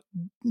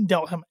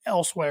dealt him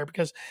elsewhere?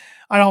 Because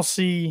I don't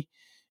see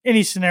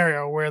any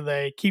scenario where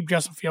they keep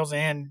Justin Fields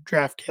and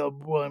draft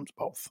Caleb Williams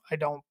both. I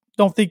don't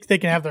think they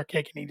can have their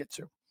cake and eat it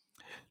too.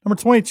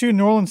 Number 22,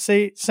 New Orleans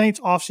Saints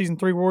offseason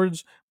 3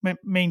 words,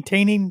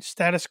 maintaining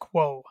status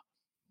quo.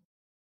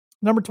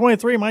 Number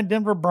 23, my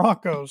Denver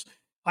Broncos.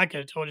 I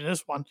could have told you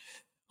this one.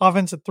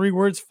 Offensive 3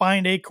 words,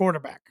 find a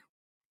quarterback.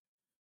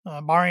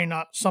 Barring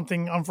not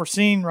something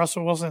unforeseen,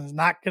 Russell Wilson is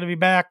not going to be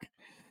back.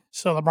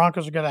 So the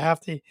Broncos are going to have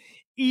to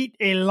eat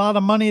a lot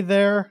of money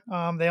there.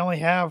 They only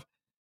have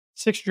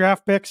 6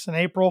 draft picks in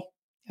April,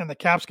 and the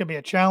cap's going to be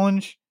a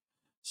challenge.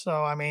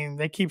 So, I mean,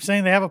 they keep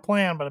saying they have a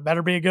plan, but it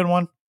better be a good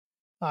one.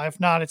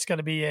 If not, it's going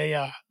to be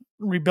a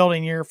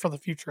rebuilding year for the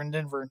future in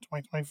Denver in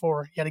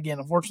 2024, yet again,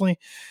 unfortunately.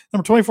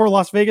 Number 24,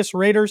 Las Vegas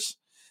Raiders.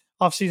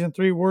 Offseason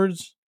 3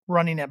 words,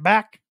 running it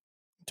back.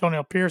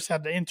 Antonio Pierce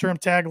had the interim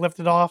tag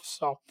lifted off,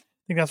 so I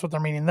think that's what they're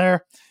meaning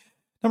there.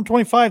 Number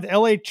 25, the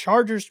LA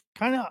Chargers.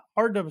 Kind of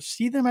hard to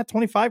see them at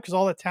 25 because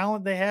all the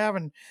talent they have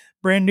and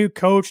brand new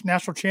coach,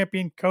 national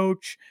champion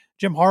coach,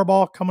 Jim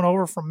Harbaugh coming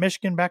over from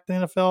Michigan back to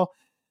the NFL.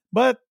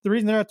 But the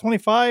reason they're at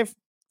 25,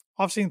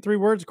 offseason 3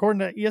 words,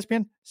 according to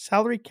ESPN,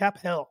 salary cap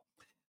hell.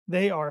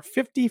 They are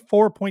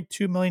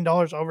 $54.2 million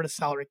over the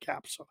salary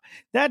cap. So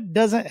that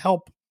doesn't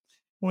help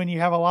when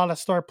you have a lot of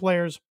star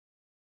players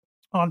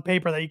on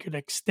paper that you could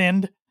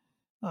extend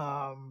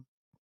or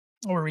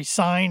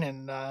resign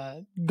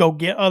and go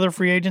get other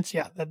free agents.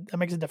 Yeah, that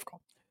makes it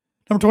difficult.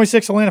 Number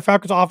 26, Atlanta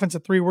Falcons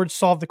offensive 3 words,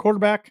 solve the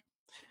quarterback.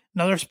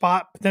 Another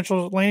spot,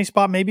 potential landing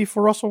spot maybe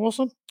for Russell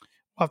Wilson.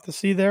 We'll have to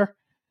see there.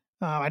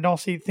 I don't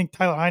think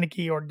Tyler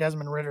Heineke or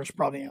Desmond Ritter is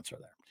probably the answer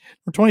there.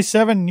 Number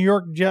 27, New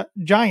York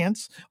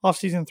Giants,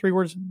 offseason 3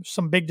 words,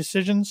 some big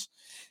decisions.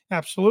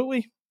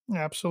 Absolutely.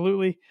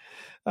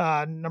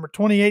 Number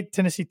 28,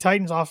 Tennessee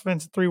Titans,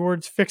 offensive 3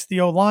 words, fix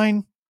the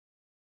O-line.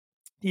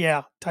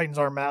 Yeah, Titans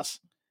are a mess.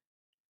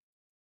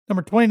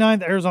 Number 29,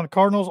 the Arizona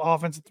Cardinals,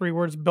 offensive 3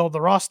 words, build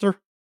the roster.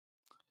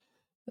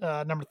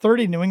 Number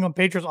 30, New England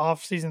Patriots,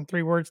 offseason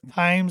 3 words,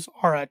 times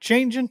are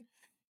a-changing.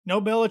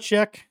 No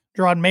Belichick,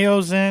 Gerard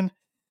Mayo's in.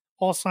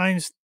 All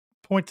signs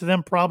point to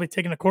them probably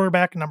taking a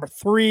quarterback number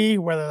 3,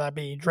 whether that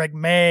be Drake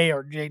May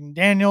or Jaden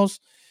Daniels.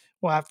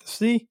 We'll have to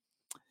see.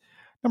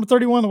 Number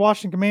 31, the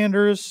Washington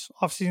Commanders,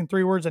 offseason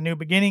 3 words, a new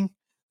beginning.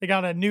 They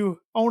got a new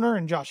owner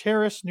in Josh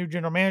Harris, new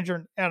general manager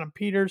in Adam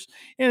Peters,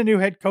 and a new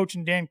head coach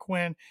in Dan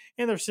Quinn.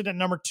 And they're sitting at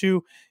number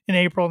 2 in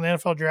April in the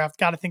NFL draft.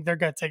 Got to think they're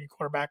going to take a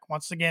quarterback.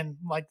 Once again,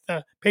 like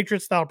the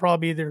Patriots, that'll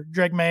probably be either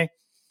Drake May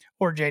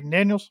or Jaden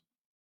Daniels.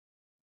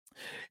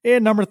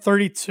 And number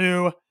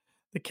 32,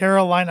 the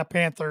Carolina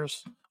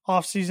Panthers,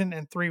 offseason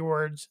in 3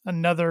 words,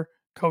 another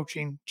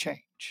coaching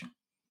change.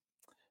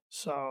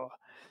 So,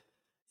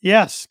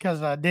 yes, because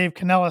Dave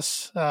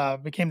Canellis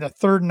became the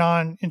 3rd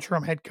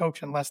non-interim head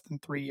coach in less than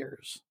 3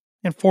 years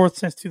and 4th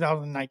since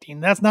 2019.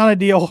 That's not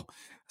ideal.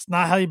 That's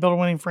not how you build a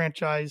winning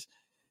franchise.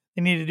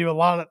 They need to do a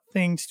lot of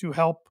things to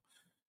help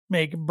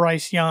make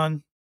Bryce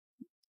Young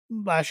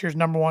last year's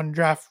number 1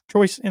 draft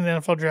choice in the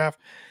NFL draft.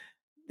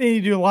 They need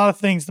to do a lot of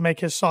things to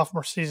make his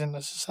sophomore season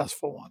a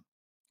successful one.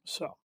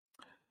 So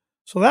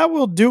that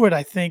will do it,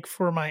 I think,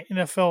 for my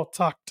NFL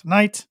talk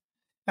tonight,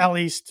 at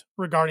least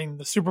regarding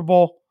the Super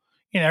Bowl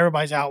and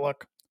everybody's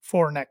outlook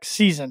for next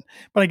season.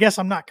 But I guess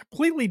I'm not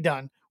completely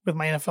done with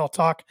my NFL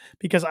talk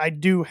because I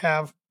do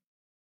have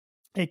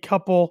a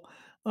couple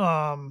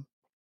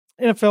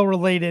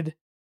NFL-related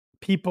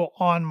people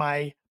on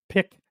my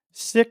Pick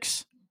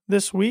 6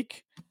 this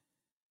week,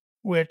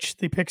 which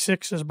the Pick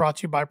 6 is brought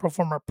to you by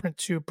Proforma Print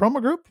 2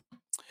 Promo Group.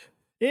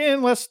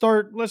 And let's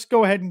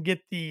go ahead and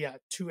get the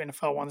 2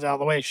 NFL ones out of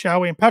the way,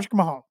 shall we? And Patrick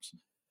Mahomes.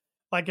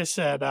 Like I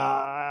said,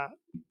 I'm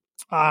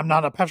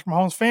not a Patrick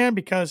Mahomes fan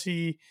because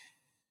he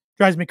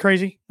drives me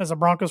crazy as a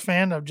Broncos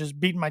fan of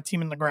just beating my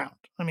team in the ground.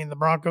 I mean, the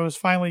Broncos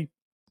finally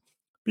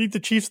beat the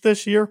Chiefs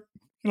this year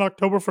in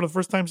October for the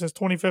first time since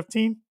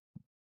 2015.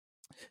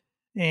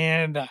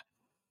 And as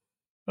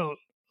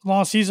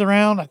long as he's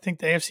around, I think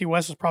the AFC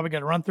West is probably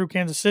going to run through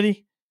Kansas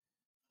City.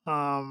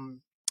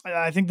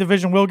 I think the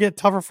division will get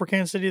tougher for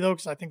Kansas City, though,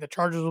 because I think the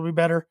Chargers will be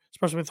better,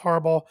 especially with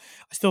Harbaugh.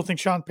 I still think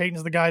Sean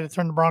Payton's the guy to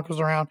turn the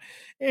Broncos around.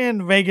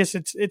 And Vegas,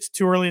 it's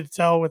too early to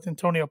tell with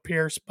Antonio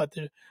Pierce, but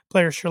the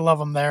players sure love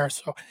him there.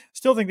 So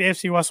still think the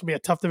AFC West will be a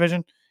tough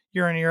division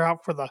year in and year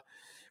out for the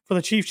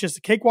Chiefs. Just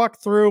a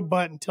cakewalk through,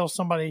 but until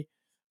somebody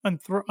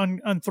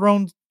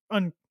unseats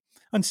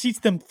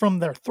them from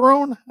their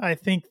throne, I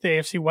think the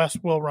AFC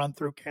West will run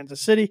through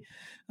Kansas City.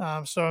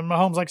 So in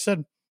Mahomes, like I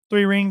said,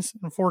 3 rings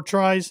and 4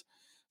 tries.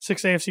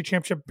 6 AFC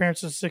Championship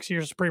appearances, 6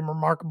 years is pretty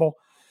remarkable.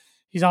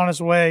 He's on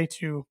his way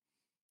to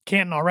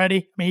Canton already.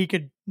 I mean, he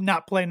could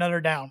not play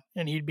another down,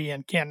 and he'd be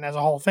in Canton as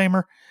a Hall of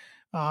Famer.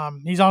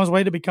 He's on his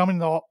way to becoming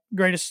the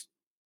greatest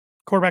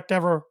quarterback to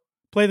ever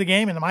play the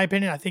game. And in my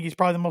opinion, I think he's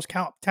probably the most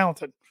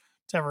talented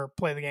to ever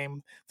play the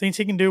game. Things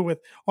he can do with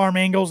arm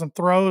angles and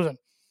throws and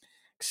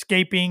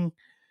escaping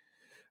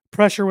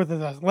pressure with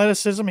his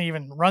athleticism,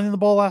 even running the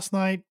ball last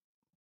night.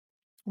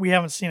 We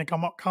haven't seen a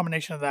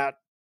combination of that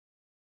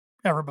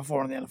ever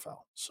before in the NFL.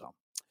 So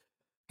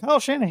Kyle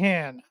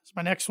Shanahan is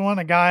my next one,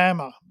 a guy I'm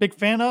a big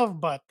fan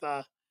of, but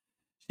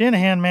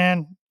Shanahan,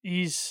 man,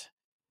 he's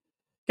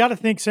got to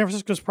think San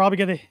Francisco's probably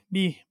going to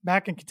be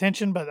back in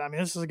contention, but I mean,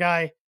 this is a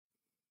guy in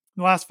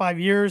the last 5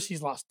 years,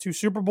 he's lost 2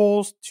 Super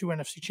Bowls, 2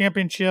 NFC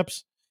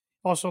championships,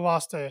 also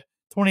lost a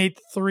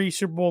 28-3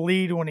 Super Bowl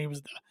lead when he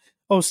was the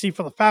OC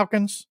for the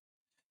Falcons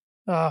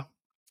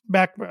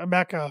back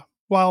a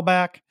while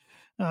back.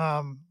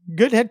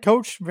 Good head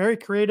coach, very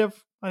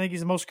creative. I think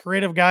he's the most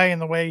creative guy in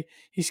the way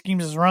he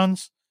schemes his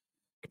runs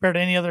compared to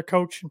any other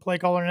coach and play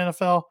caller in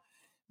NFL.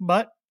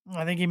 But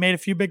I think he made a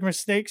few big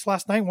mistakes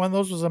last night. One of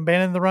those was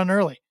abandoning the run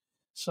early.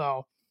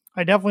 So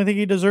I definitely think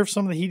he deserves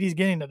some of the heat he's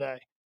getting today.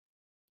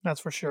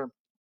 That's for sure.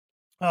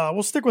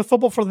 We'll stick with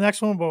football for the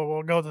next one, but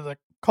we'll go to the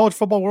college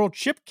football world.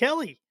 Chip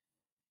Kelly.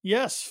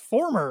 Yes,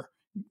 former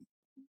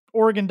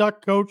Oregon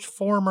Duck coach,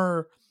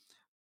 former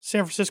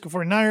San Francisco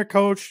 49er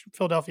coach,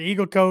 Philadelphia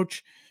Eagle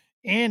coach,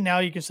 and now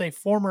you can say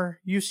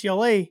former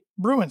UCLA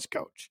Bruins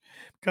coach,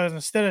 because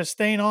instead of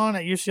staying on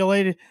at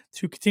UCLA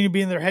to continue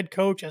being their head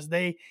coach as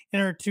they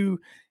enter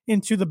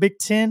into the Big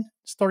Ten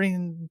starting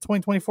in the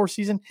 2024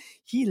 season,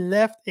 he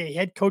left a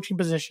head coaching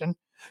position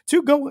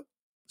to go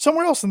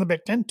somewhere else in the Big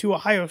Ten, to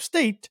Ohio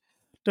State,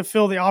 to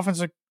fill the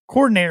offensive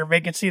coordinator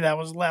vacancy that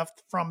was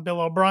left from Bill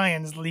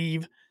O'Brien's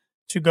leave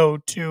to go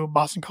to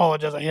Boston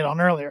College, as I hit on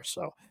earlier.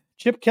 So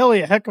Chip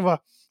Kelly, a heck of a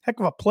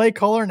play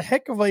caller and a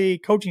heck of a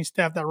coaching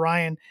staff that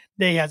Ryan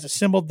Day has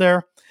assembled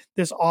there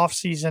this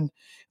offseason.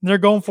 They're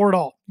going for it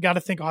all. You got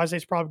to think Ohio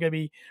State's probably going to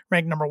be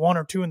ranked number 1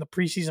 or 2 in the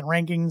preseason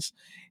rankings.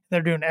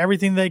 They're doing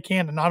everything they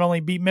can to not only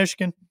beat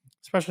Michigan,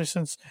 especially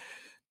since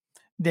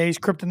Day's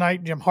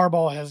kryptonite, Jim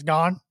Harbaugh, has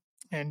gone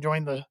and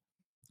joined the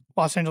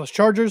Los Angeles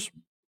Chargers,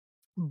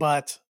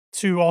 but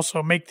to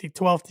also make the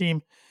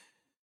 12-team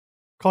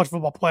college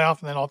football playoff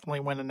and then ultimately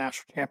win a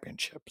national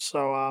championship.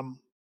 So,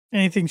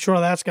 anything short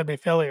of that's going to be a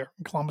failure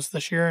in Columbus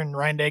this year, and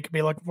Ryan Day could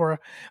be looking for a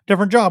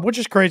different job, which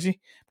is crazy,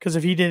 because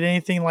if he did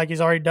anything like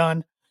he's already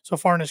done so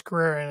far in his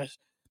career in a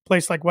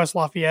place like West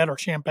Lafayette or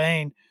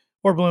Champaign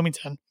or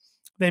Bloomington,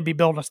 they'd be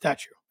building a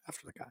statue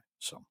after the guy.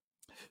 So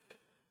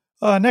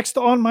next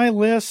on my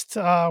list,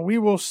 we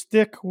will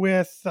stick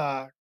with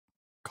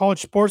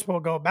college sports, but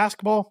we'll go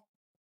basketball.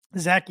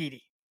 Zach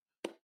Edey,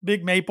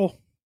 Big Maple.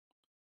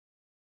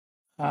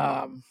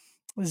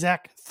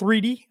 Zach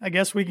 3D, I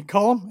guess we could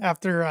call him,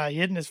 after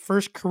hitting his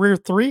first career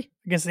 3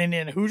 against the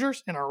Indiana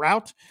Hoosiers in a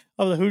rout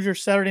of the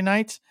Hoosiers Saturday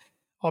night.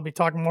 I'll be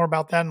talking more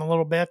about that in a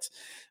little bit.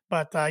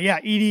 But yeah,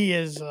 Edey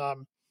is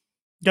going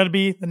to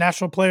be the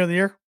National Player of the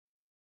Year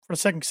for the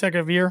second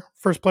consecutive year.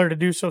 First player to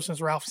do so since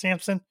Ralph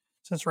Sampson,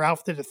 since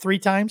Ralph did it 3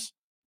 times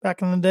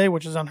back in the day,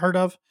 which is unheard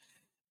of.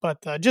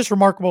 But just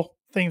remarkable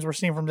things we're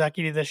seeing from Zach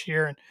Edey this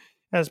year. And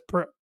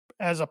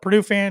as a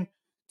Purdue fan,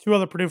 2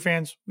 other Purdue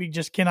fans, we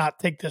just cannot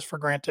take this for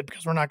granted,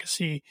 because we're not going to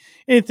see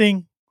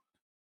anything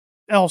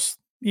else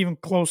even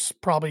close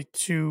probably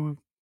to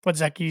what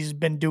Zach Edey's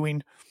been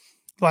doing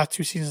the last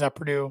 2 seasons at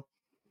Purdue,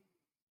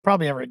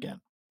 probably ever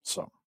again.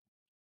 So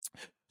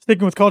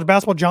sticking with college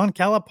basketball, John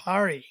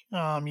Calipari.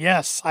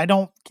 Yes,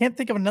 can't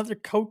think of another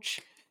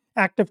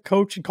active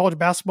coach in college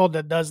basketball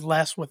that does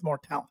less with more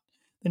talent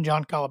than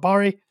John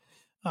Calipari.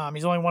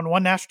 He's only won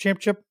 1 national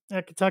championship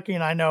at Kentucky,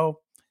 and I know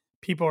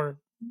people are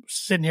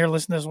sitting here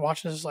listening to this,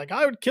 watching this, like,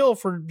 I would kill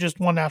for just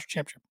 1 national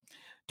championship.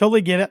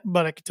 Totally get it,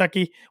 but at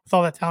Kentucky, with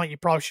all that talent, you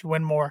probably should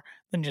win more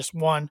than just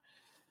 1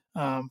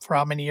 for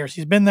how many years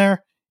he's been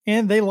there.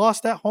 And they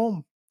lost at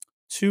home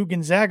to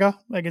Gonzaga,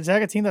 a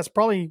Gonzaga team that's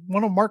probably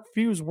one of Mark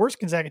Few's worst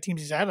Gonzaga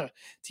teams. He's had a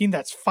team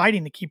that's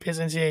fighting to keep his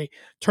NCAA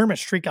tournament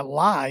streak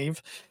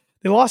alive.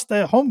 They lost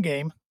the home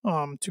game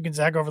to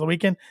Gonzaga over the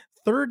weekend.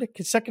 3rd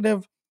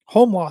consecutive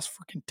home loss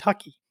for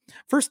Kentucky.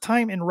 First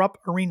time in Rupp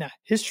Arena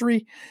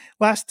history.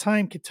 Last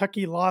time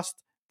Kentucky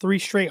lost 3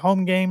 straight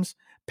home games,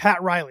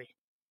 Pat Riley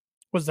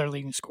was their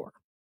leading scorer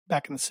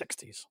back in the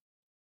 60s.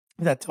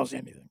 If that tells you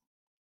anything.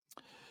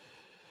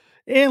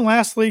 And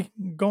lastly,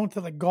 going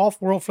to the golf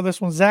world for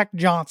this one, Zach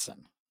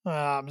Johnson.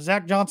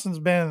 Zach Johnson's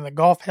been in the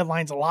golf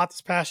headlines a lot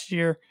this past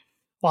year.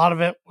 A lot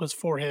of it was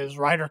for his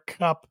Ryder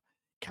Cup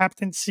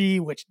captaincy,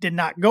 which did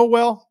not go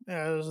well,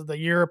 as the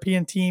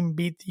European team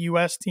beat the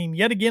U.S. team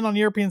yet again on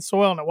European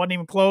soil, and it wasn't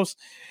even close.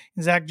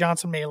 And Zach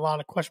Johnson made a lot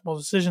of questionable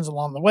decisions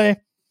along the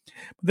way.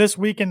 But this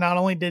weekend, not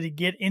only did he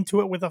get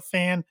into it with a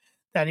fan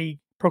that he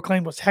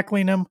proclaimed was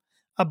heckling him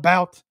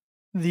about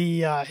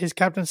his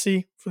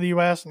captaincy for the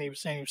U.S., and he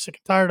was saying he was sick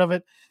and tired of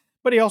it,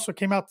 but he also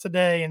came out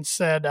today and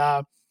said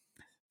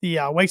the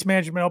Waste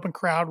Management Open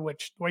crowd,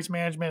 which Waste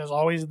Management is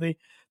always the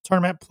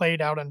tournament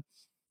played out in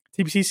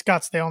TPC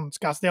Scottsdale in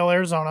Scottsdale,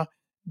 Arizona,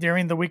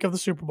 during the weekend of the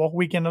Super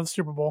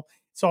Bowl.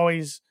 It's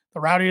always the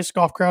rowdiest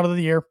golf crowd of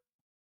the year.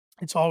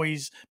 It's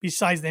always,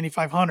 besides the Indy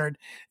 500,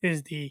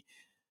 is the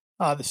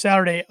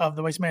Saturday of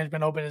the Waste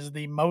Management Open is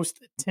the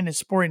most attended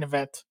sporting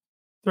event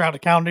throughout the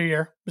calendar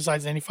year,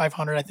 besides the Indy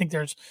 500. I think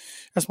there's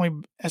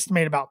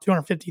estimated about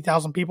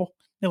 250,000 people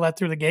that let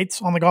through the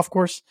gates on the golf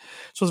course.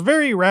 So it's a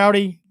very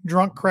rowdy,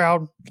 drunk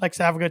crowd. Likes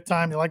to have a good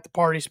time. They like to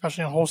party,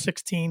 especially on hole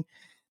 16, the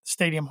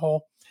stadium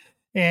hole.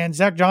 And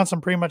Zach Johnson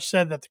pretty much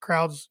said that the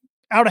crowd's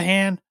out of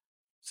hand,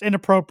 it's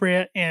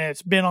inappropriate, and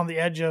it's been on the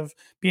edge of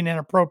being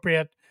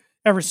inappropriate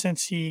ever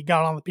since he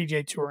got on the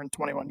PGA Tour in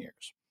 21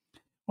 years.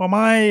 Well,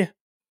 my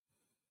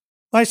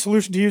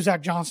solution to you,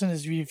 Zach Johnson,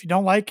 is if you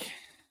don't like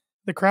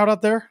the crowd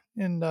out there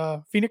in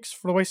Phoenix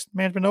for the Waste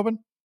Management Open,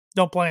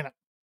 don't play in it.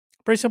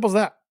 Pretty simple as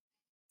that.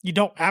 You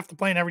don't have to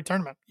play in every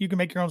tournament. You can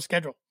make your own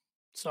schedule.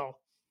 So if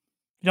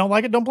you don't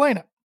like it, don't play in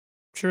it.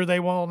 I'm sure they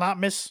will not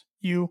miss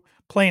you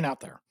playing out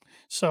there.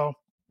 So,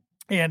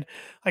 and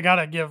I got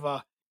to give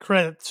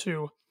credit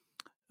to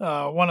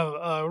one of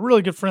a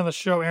really good friend of the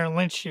show, Aaron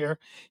Lynch here.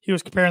 He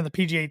was comparing the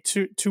PGA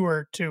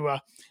Tour to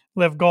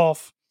Live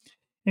Golf.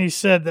 And he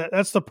said that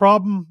that's the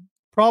problem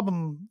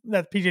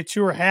that the PGA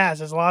Tour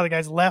has is a lot of the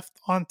guys left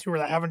on tour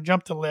that haven't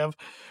jumped to Live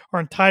are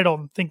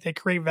entitled and think they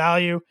create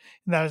value.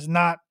 And that is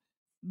not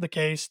the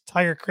case.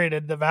 Tiger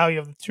created the value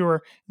of the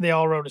tour. They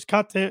all rode his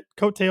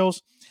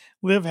coattails.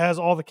 Live has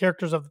all the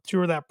characters of the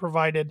tour that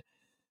provided,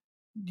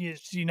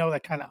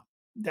 that kind of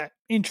that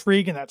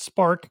intrigue and that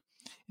spark.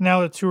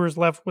 Now the tour is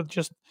left with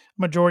just a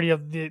majority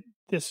of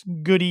this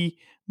goody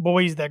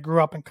boys that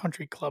grew up in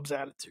country clubs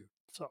attitude.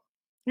 So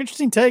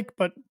interesting take,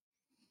 but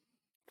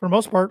for the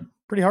most part,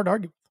 pretty hard to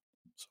argue with.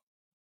 So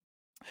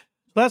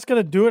that's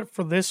going to do it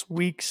for this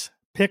week's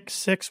Pick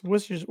 6,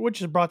 which is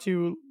brought to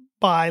you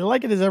by,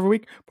 like it is every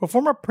week,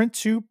 Performa Print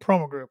 2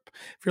 Promo Group.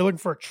 If you're looking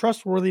for a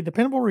trustworthy,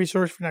 dependable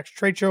resource for your next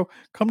trade show,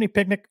 company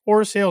picnic,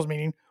 or sales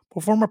meeting,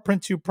 Performa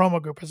Print 2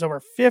 Promo Group has over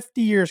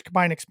 50 years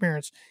combined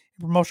experience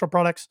in promotional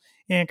products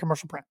and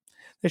commercial print.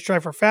 They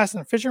strive for fast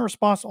and efficient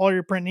response to all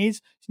your print needs,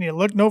 so you need to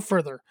look no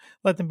further.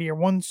 Let them be your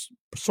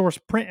one-source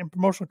print and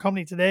promotional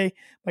company today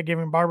by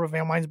giving Barbara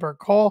Van Weinsberg a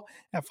call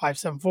at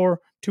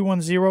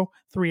 574-210-3815.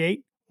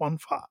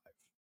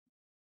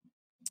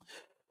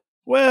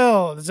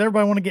 Well, does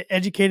everybody want to get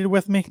educated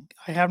with me?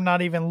 I have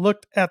not even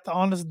looked at the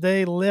Honest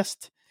Day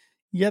list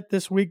yet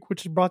this week,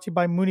 which is brought to you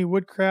by Mooney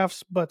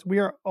Woodcrafts, but we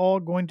are all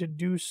going to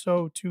do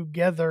so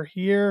together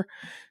here.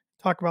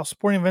 Talk about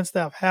sporting events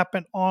that have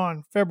happened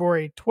on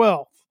February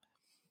 12th.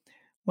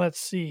 Let's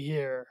see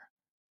here.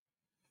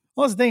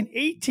 On this day in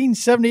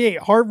 1878,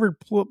 Harvard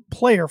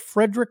player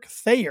Frederick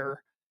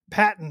Thayer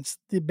patents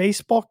the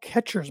baseball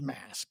catcher's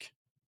mask.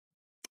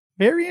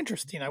 Very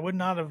interesting. I would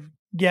not have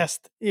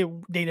guessed it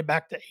dated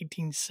back to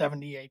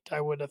 1878.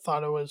 I would have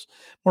thought it was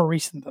more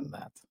recent than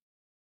that.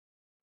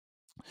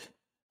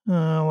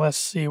 Let's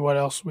see what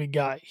else we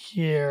got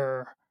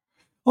here.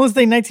 On this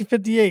day,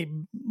 1958,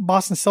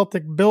 Boston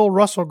Celtic Bill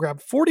Russell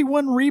grabbed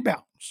 41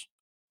 rebounds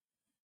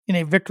in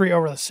a victory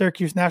over the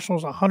Syracuse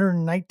Nationals,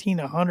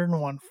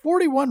 119-101.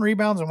 41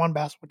 rebounds in one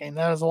basketball game.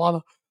 That is a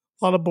lot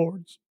of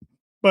boards.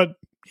 But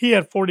he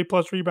had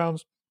 40-plus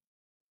rebounds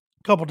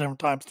a couple different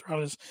times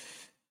throughout his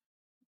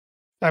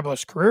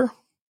fabulous career.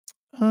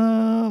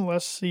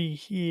 Let's see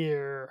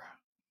here.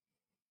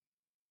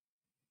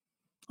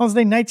 On this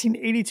day,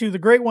 1982, the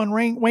great one,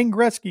 Wayne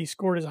Gretzky,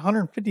 scored his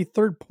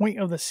 153rd point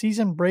of the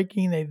season,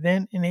 breaking a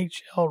then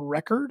NHL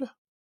record.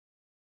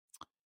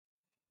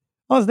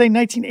 On this day,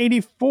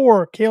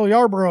 1984, Cale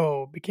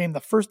Yarborough became the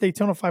first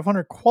Daytona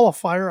 500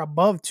 qualifier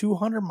above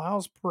 200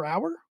 miles per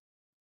hour.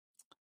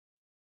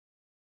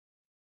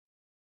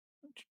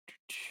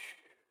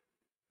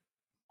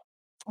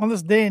 On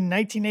this day in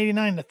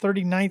 1989, the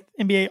 39th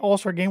NBA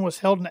All-Star Game was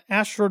held in the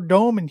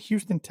Astrodome in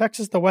Houston,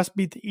 Texas. The West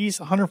beat the East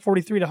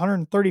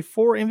 143-134.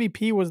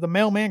 MVP was the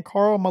mailman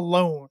Karl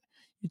Malone,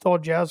 Utah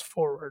Jazz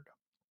forward.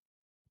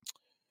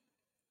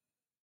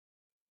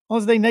 On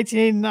this day,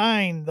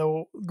 1989,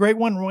 the great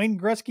one, Wayne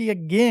Gretzky,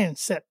 again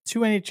set two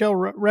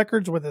NHL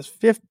records with his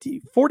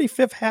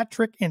 45th hat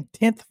trick and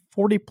 10th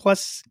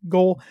 40-plus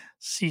goal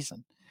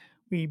season.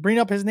 We bring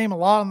up his name a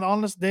lot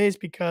on this days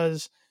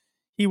because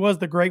he was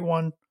the great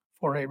one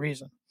for a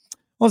reason.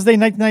 On this day,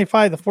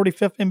 1995, the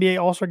 45th NBA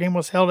All-Star Game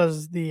was held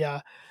as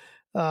it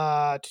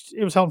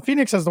was held in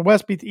Phoenix as the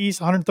West beat the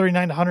East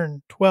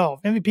 139-112.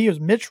 MVP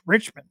was Mitch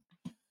Richmond.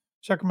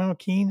 Sacramento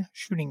King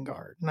shooting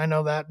guard. And I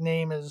know that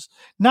name is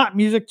not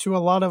music to a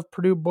lot of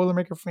Purdue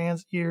Boilermaker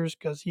fans' ears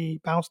because he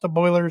bounced the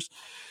Boilers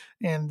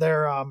and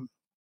their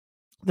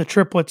the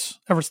triplets,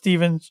 Ever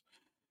Stevens,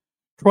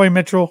 Troy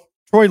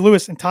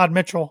Lewis, and Todd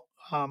Mitchell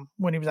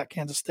when he was at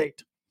Kansas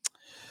State.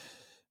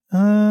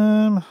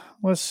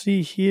 Let's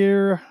see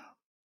here.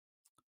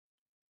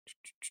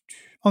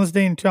 On this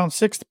day in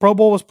 2006, the Pro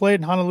Bowl was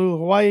played in Honolulu,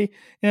 Hawaii.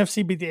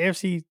 NFC beat the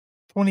AFC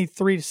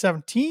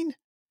 23-17.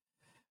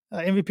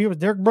 MVP was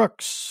Derek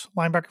Brooks,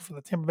 linebacker for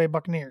the Tampa Bay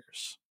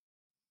Buccaneers.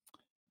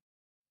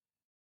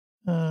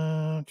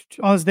 On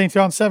this day in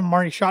 2007,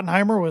 Marty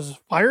Schottenheimer was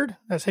fired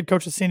as head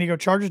coach of the San Diego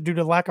Chargers due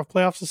to lack of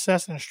playoff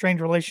success and a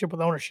strained relationship with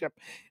ownership.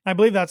 And I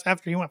believe that's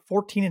after he went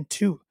 14-2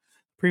 the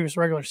previous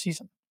regular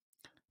season.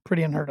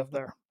 Pretty unheard of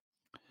there.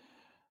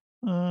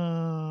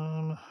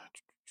 And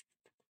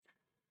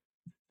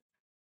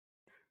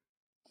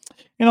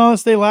on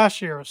this day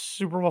last year,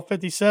 Super Bowl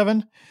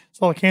 57,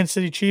 saw the Kansas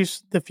City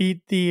Chiefs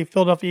defeat the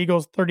Philadelphia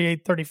Eagles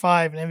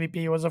 38-35, and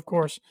MVP was, of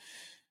course,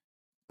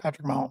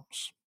 Patrick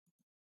Mahomes.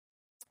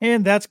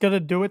 And that's going to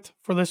do it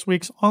for this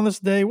week's On This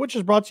Day, which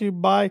is brought to you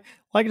by,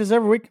 like it is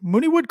every week,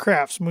 Mooney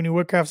Woodcrafts. Mooney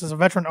Woodcrafts is a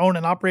veteran-owned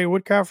and operated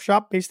woodcraft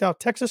shop based out of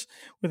Texas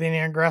with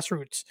Indiana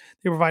grassroots.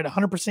 They provide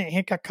 100%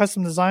 hand-cut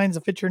custom designs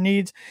that fit your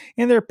needs,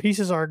 and their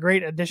pieces are a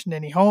great addition to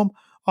any home,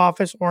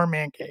 office, or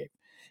man cave.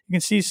 You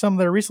can see some of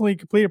their recently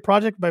completed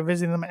projects by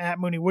visiting them at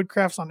Mooney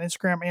Woodcrafts on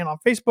Instagram and on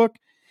Facebook.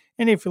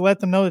 And if you let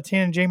them know the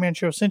Tan and J-Man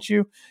Show sent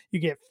you, you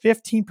get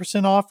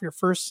 15% off your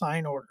first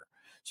sign order.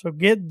 So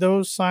get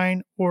those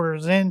sign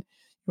orders in.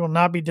 You will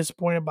not be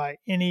disappointed by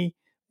any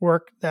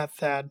work that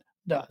Thad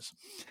does.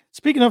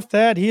 Speaking of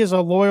Thad, he is a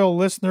loyal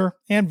listener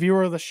and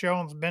viewer of the show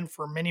and has been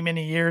for many,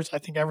 many years. I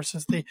think ever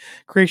since the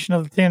creation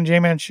of the Tan and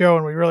J-Man Show,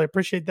 and we really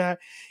appreciate that.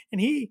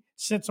 And he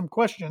sent some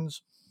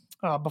questions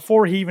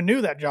before he even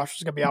knew that Josh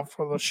was going to be out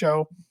for the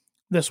show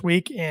this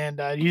week,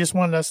 and he just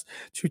wanted us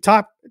to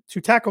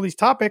tackle these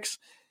topics.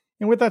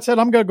 And with that said,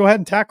 I'm going to go ahead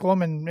and tackle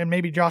them, and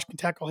maybe Josh can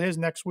tackle his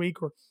next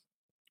week, or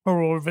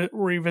we'll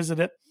revisit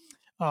it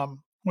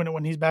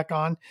when he's back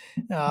on.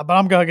 But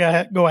I'm going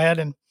to go ahead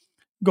and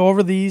go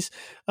over these.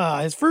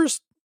 His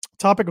first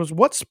topic was,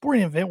 what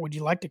sporting event would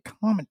you like to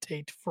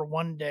commentate for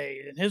one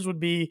day? And his would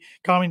be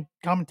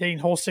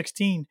commentating hole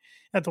 16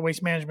 at the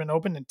Waste Management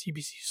Open in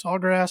TPC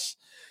Sawgrass.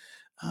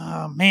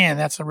 Man,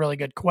 that's a really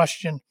good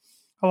question.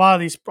 A lot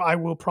of these, I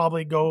will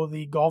probably go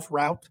the golf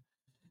route.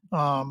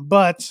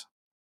 But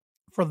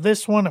for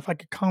this one, if I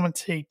could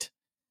commentate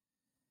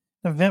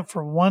an event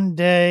for one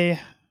day,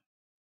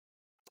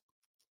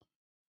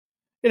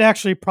 it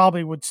actually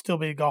probably would still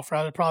be a golf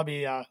route. It'd probably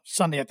be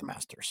Sunday at the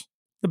Masters,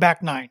 the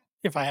back nine.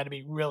 If I had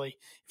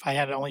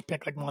to only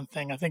pick like one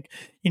thing, I think,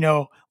 a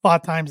lot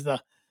of times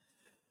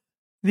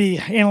the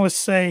analysts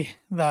say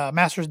the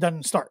Masters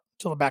doesn't start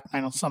till the back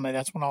nine on Sunday.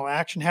 That's when all the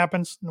action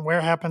happens and where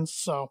it happens.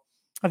 So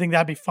I think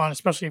that'd be fun,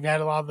 especially if you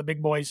had a lot of the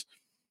big boys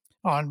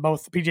on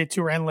both the PGA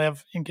Tour and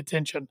LIV in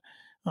contention.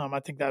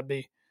 I think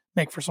that'd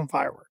make for some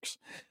fireworks.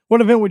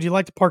 What event would you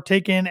like to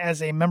partake in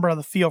as a member of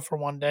the field for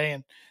one day?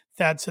 And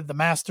Thad said the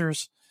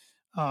Masters.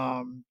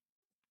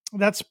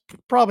 That's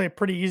probably a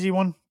pretty easy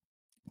one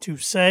to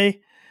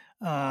say,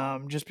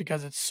 just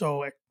because it's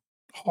so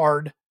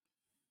hard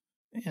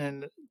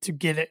and to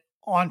get it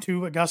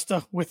onto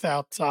Augusta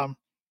without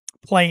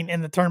playing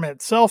in the tournament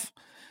itself.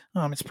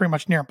 It's pretty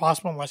much near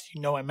impossible unless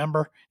you know a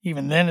member.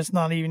 Even then, it's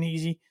not even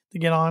easy to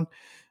get on.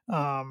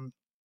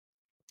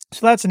 So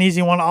that's an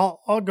easy one.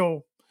 I'll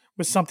go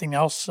with something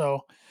else.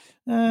 So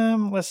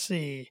let's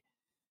see.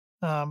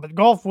 But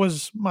golf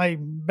was my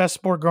best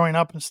sport growing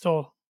up and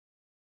still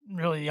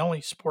really the only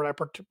sport I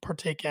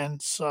partake in.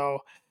 So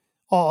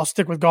I'll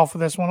stick with golf for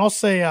this one. I'll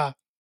say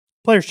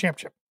Players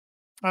Championship.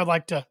 I'd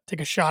like to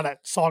take a shot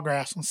at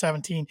Sawgrass on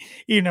 17.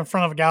 Even in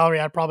front of a gallery,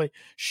 I'd probably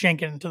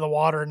shank it into the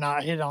water and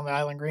not hit it on the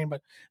island green,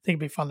 but I think it'd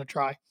be fun to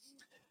try.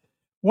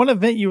 One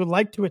event you would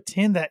like to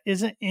attend that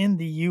isn't in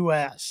the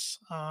U.S.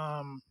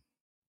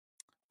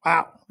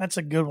 Wow, that's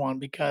a good one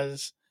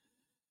because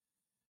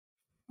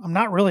I'm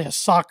not really a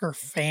soccer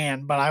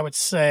fan, but I would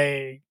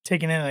say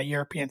taking in a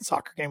European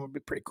soccer game would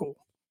be pretty cool,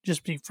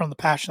 just from the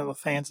passion of the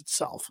fans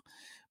itself.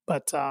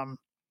 But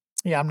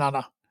yeah, I'm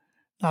not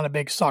a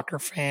big soccer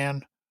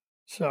fan.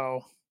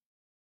 So,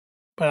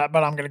 but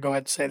I'm going to go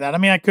ahead and say that. I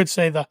mean, I could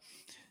say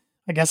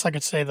I guess I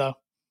could say the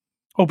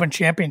Open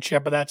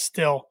Championship, but that's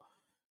still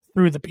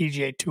through the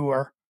PGA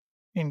Tour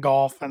in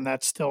golf, and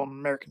that's still an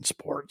American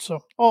sport. So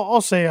I'll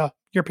say a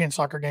European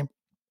soccer game.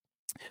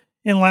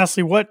 And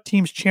lastly, what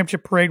team's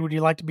championship parade would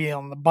you like to be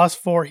on the bus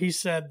for? He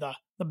said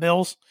the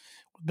Bills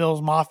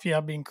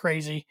Mafia being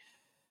crazy.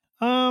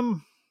 I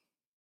mean,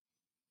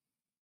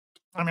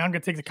 I'm going to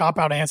take the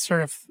cop-out answer.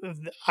 If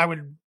I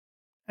would,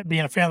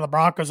 being a fan of the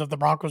Broncos, if the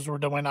Broncos were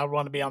to win, I would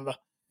want to be on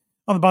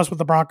the bus with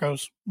the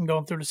Broncos and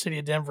going through the city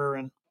of Denver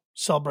and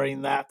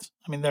celebrating that.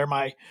 I mean, they're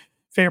my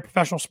favorite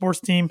professional sports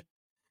team.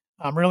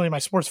 Really my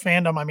sports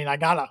fandom. I mean, I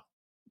got a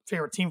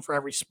favorite team for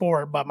every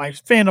sport, but my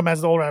fandom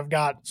as the older I've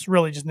got, it's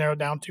really just narrowed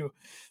down to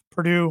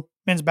Purdue,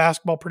 men's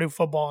basketball, Purdue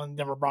football, and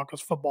Denver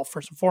Broncos football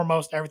first and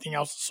foremost. Everything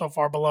else is so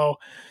far below.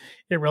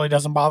 It really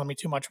doesn't bother me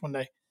too much when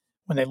they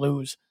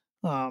lose,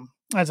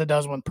 as it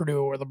does when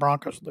Purdue or the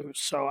Broncos lose.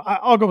 So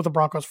I'll go with the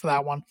Broncos for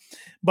that one.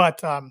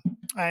 But and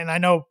I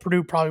know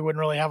Purdue probably wouldn't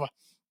really have a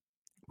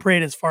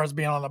parade as far as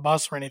being on the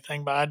bus or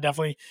anything, but I'd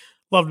definitely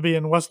love to be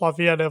in West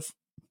Lafayette if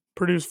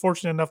Purdue's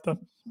fortunate enough to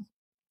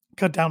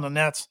cut down the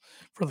nets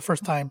for the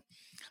first time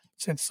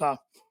since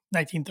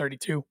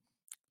 1932.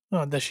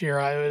 This year,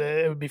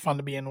 it would be fun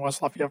to be in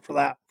West Lafayette for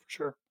that, for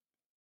sure.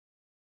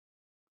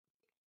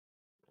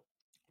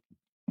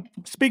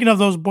 Speaking of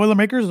those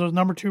Boilermakers, those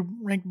number 2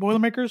 ranked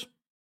Boilermakers,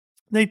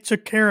 they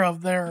took care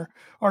of their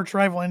arch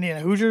rival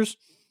Indiana Hoosiers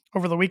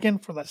over the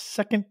weekend for the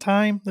second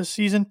time this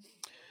season,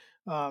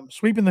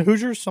 sweeping the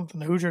Hoosiers, something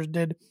the Hoosiers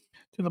did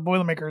to the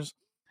Boilermakers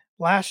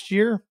last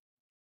year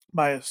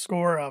by a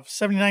score of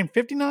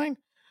 79-59.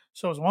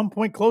 So it was 1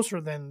 point closer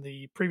than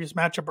the previous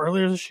matchup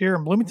earlier this year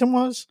in Bloomington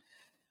was.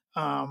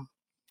 But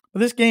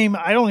this game,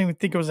 I don't even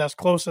think it was as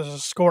close as the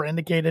score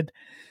indicated.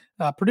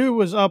 Purdue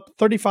was up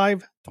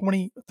 37-25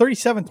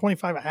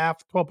 a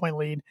half, 12-point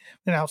lead,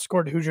 then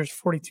outscored the Hoosiers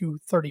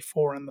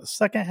 42-34 in the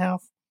second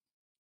half.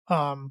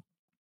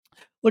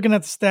 Looking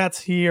at the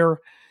stats here,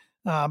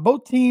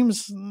 both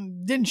teams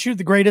didn't shoot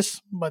the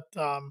greatest, but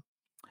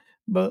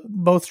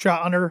both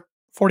shot under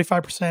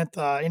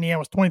 45%. Indiana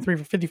was 23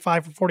 for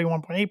 55 for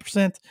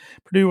 41.8%.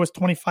 Purdue was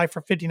 25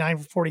 for 59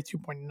 for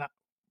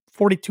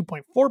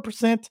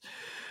 42.4%.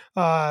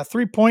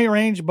 3-point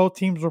range, both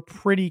teams were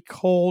pretty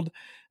cold.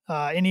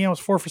 Indiana was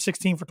 4 for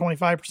 16 for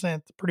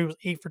 25%. Purdue was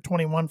 8 for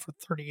 21 for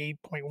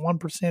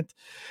 38.1%.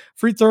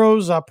 Free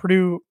throws,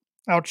 Purdue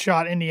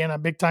outshot Indiana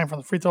big time from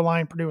the free throw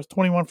line. Purdue was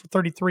 21 for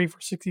 33 for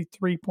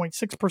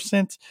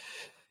 63.6%.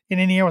 And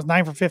Indiana was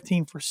 9 for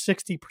 15 for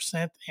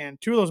 60%.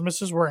 And 2 of those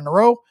misses were in a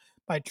row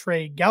by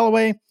Trey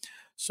Galloway.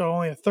 So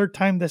only the third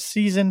time this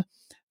season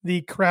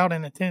the crowd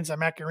in attendance at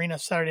Mackey Arena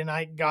Saturday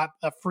night got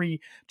a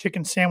free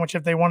chicken sandwich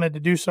if they wanted to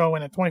do so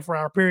in a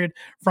 24-hour period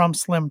from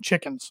Slim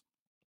Chickens.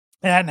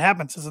 It hadn't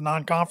happened since the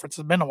non-conference.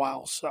 It's been a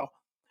while. So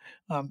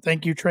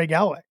thank you, Trey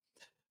Galloway,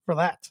 for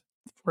that.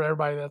 For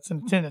everybody that's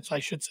in attendance, I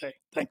should say.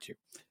 Thank you.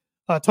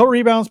 Total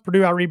rebounds,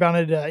 Purdue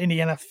out-rebounded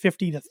Indiana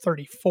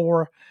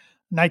 50-34.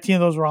 19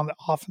 of those were on the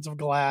offensive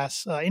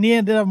glass.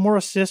 Indiana did have more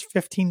assists,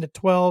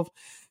 15-12.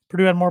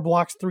 Purdue had more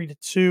blocks,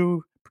 3-2.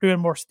 Purdue had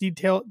more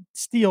steals,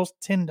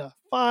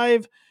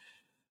 10-5.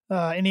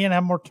 Indiana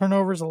had more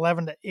turnovers,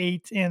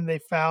 11-8, and they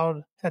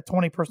had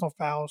 20 personal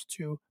fouls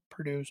to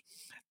Purdue's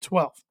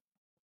 12.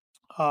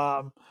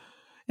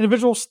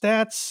 Individual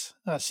stats,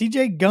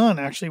 CJ Gunn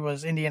actually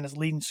was Indiana's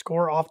leading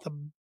scorer off the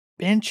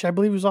bench. I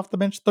believe he was off the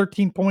bench,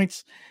 13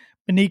 points.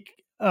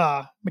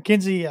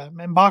 Mackenzie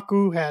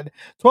Mbaku had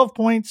 12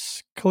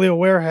 points. Khalil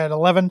Ware had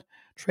 11.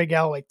 Trey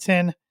Galloway,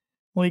 10.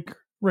 Malik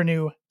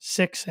Renew,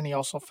 6, and he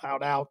also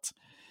fouled out.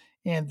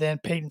 And then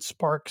Peyton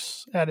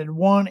Sparks added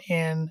 1,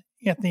 and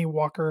Anthony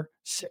Walker,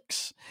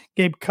 6.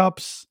 Gabe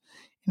Cupps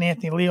and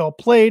Anthony Leo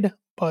played,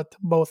 but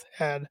both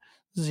had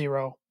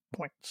 0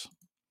 points.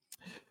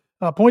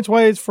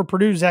 Points-wise for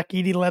Purdue, Zach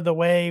Edey led the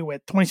way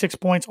with 26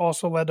 points,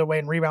 also led the way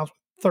in rebounds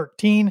with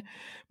 13.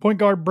 Point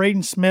guard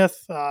Braden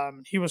Smith,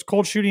 he was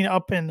cold shooting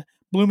up in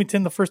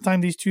Bloomington the first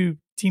time these two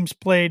teams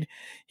played.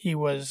 He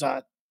was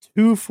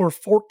 2 for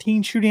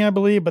 14 shooting, I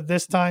believe, but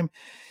this time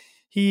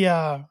he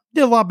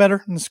did a lot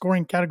better in the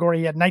scoring category.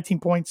 He had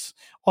 19 points,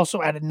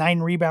 also added 9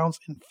 rebounds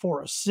and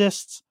 4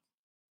 assists.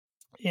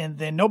 And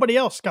then nobody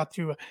else got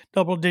to a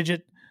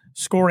double-digit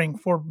scoring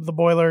for the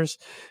Boilers,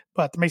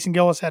 but Mason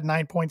Gillis had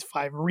 9 points,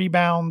 5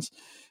 rebounds.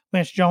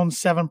 Lance Jones,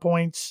 7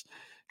 points.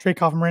 Trey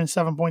Kaufman,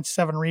 7 points,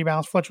 7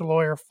 rebounds. Fletcher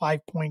Lawyer, 5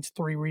 points,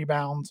 3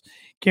 rebounds.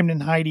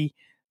 Camden Heide,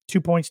 2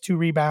 points, 2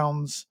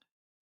 rebounds.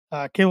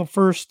 Caleb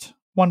First,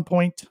 1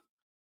 point.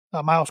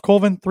 Miles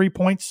Colvin, 3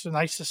 points. So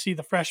nice to see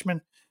the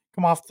freshman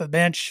come off the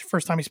bench.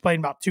 First time he's played in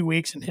about 2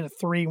 weeks and hit a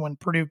 3 when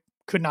Purdue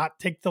could not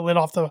take the lid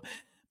off the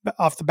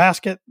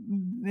basket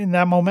in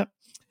that moment.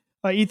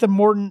 Ethan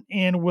Morton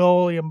and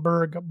William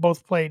Berg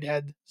both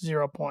had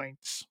 0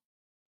 points.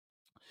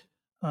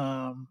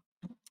 But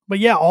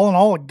yeah, all in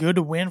all, a good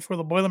win for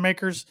the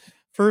Boilermakers.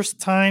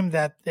 First time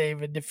that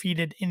they've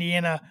defeated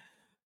Indiana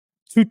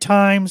 2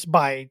 times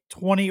by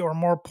 20 or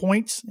more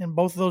points in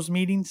both of those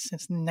meetings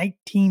since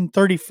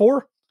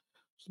 1934.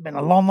 It's been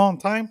a long, long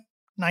time,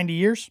 90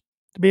 years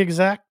to be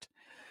exact.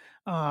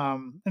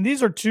 And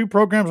these are 2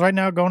 programs right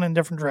now going in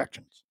different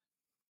directions.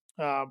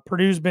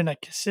 Purdue's been a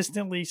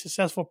consistently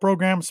successful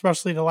program,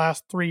 especially the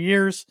last 3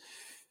 years.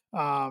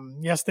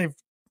 Yes, they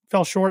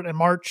fell short in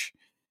March.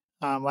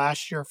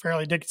 Last year,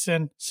 Fairleigh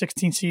Dickinson,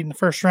 16 seed in the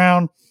first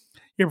round.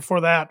 Year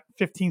before that,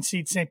 15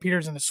 seed St.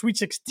 Peter's in the Sweet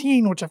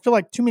 16, which I feel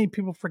like too many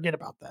people forget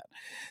about that.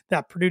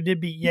 That Purdue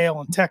did beat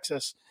Yale and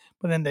Texas,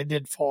 but then they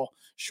did fall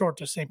short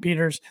to St.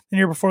 Peter's. The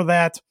year before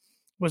that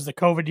was the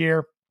COVID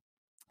year.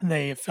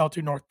 They fell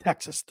to North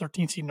Texas,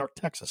 13 seed North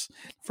Texas,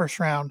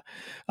 first round.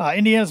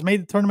 Indiana's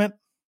made the tournament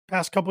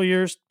past couple of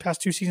years,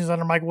 past 2 seasons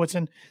under Mike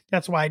Woodson.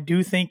 That's why I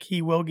do think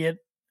he will get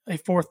a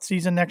fourth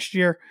season next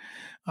year.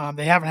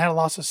 They haven't had a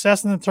lot of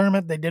success in the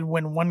tournament. They did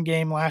win one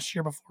game last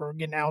year before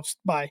getting ousted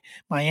by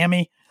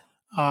Miami.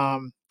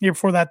 Year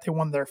before that, they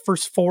won their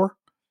first 4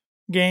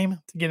 game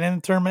to get in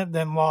the tournament,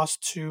 then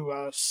lost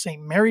to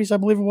St. Mary's, I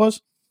believe it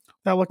was,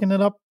 without looking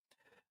it up.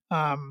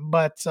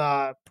 But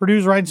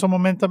Purdue's riding some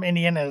momentum.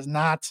 Indiana is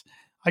not.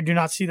 I do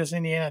not see this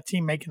Indiana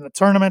team making the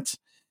tournament.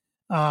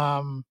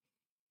 And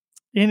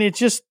it's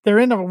just, they're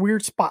in a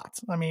weird spot.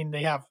 I mean,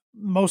 they have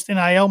most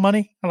NIL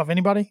money out of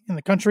anybody in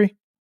the country.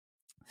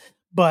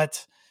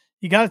 But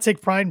you got to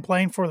take pride in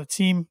playing for the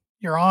team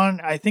you're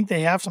on. I think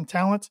they have some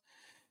talent,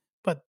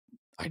 but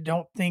I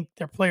don't think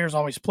their players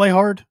always play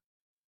hard.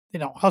 They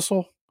don't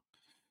hustle.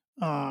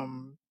 They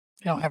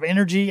don't have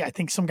energy. I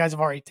think some guys have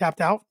already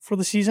tapped out for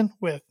the season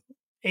with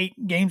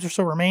 8 games or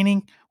so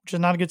remaining, which is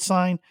not a good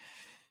sign.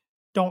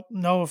 Don't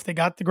know if they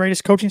got the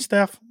greatest coaching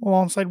staff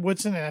alongside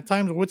Woodson, and at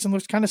times Woodson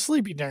looks kind of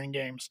sleepy during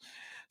games.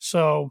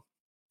 So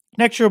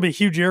next year will be a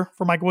huge year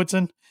for Mike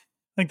Woodson.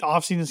 I think the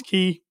offseason is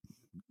key.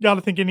 Got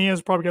to think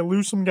Indiana's probably going to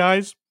lose some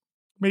guys,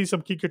 maybe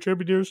some key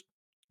contributors.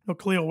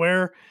 Khalil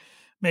Ware,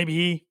 maybe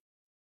he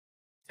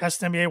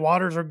tests NBA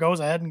waters or goes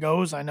ahead and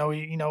goes. I know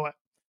he,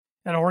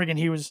 at Oregon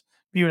he was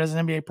viewed as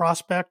an NBA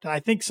prospect. And I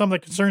think some of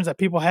the concerns that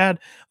people had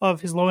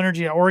of his low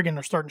energy at Oregon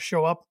are starting to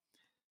show up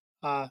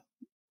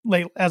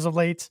late.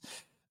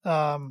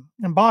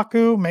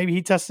 M'Baku, maybe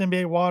he tests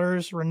NBA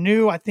waters.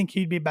 Renew, I think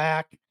he'd be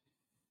back.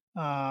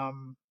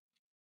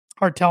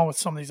 Hard telling with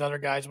some of these other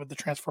guys with the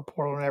transfer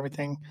portal and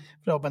everything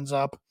if it opens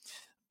up.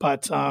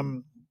 But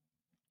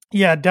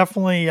yeah,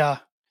 definitely an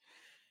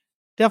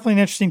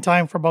interesting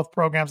time for both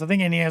programs. I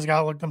think Indiana's got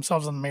to look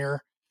themselves in the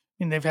mirror.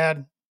 I mean, they've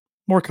had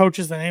more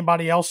coaches than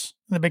anybody else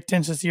in the Big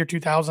Ten since the year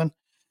 2000.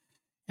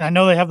 And I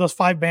know they have those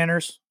 5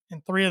 banners,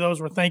 and 3 of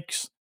those were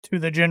thanks to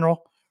the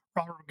general,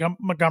 Robert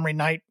Montgomery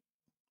Knight,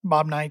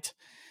 Bob Knight.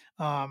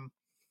 And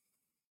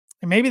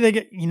maybe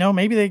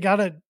they got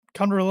to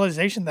come to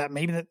realization that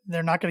maybe that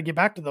they're not going to get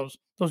back to those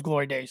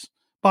glory days.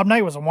 Bob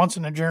Knight was a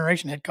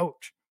once-in-a-generation head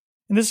coach.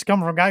 And this is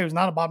coming from a guy who's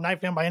not a Bob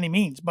Knight fan by any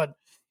means,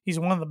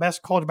 basketball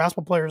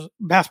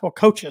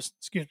coaches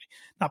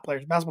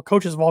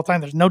of all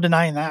time. There's no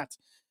denying that.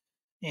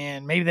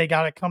 And maybe they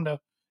got to come to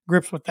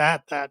grips with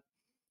that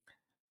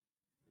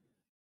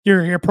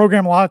your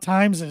program a lot of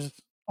times is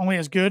only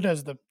as good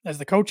as the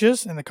coach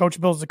is, and the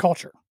coach builds the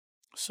culture.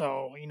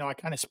 So, I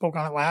kind of spoke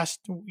on it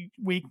last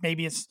week.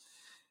 Maybe it's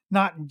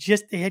not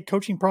just a head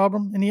coaching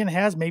problem Indiana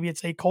has. Maybe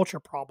it's a culture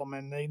problem,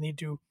 and they need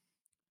to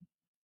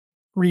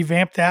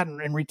revamp that and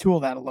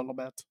retool that a little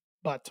bit.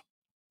 But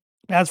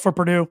as for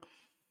Purdue,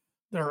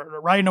 they're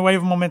riding a wave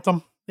of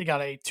momentum. They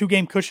got a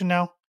 2-game cushion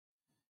now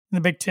in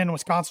the Big Ten.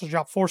 Wisconsin's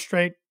dropped 4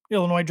 straight.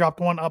 Illinois dropped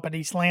 1 up at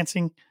East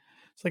Lansing.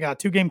 So they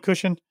got a 2-game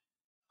cushion.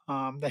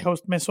 They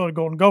host Minnesota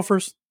Golden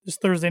Gophers this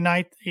Thursday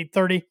night,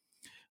 8:30.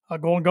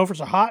 Golden Gophers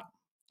are hot,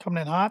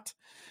 coming in hot.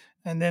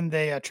 And then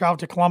they travel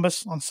to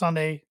Columbus on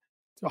Sunday,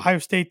 to Ohio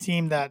State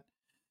team that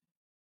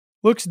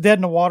looks dead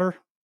in the water,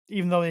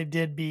 even though they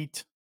did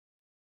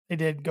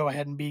go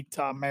ahead and beat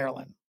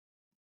Maryland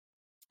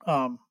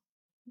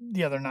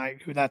the other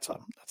night. That's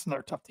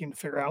another tough team to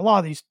figure out. A lot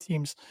of these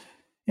teams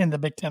in the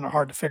Big Ten are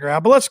hard to figure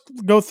out. But let's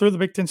go through the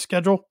Big Ten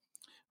schedule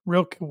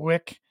real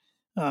quick.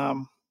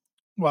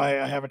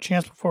 Why I have a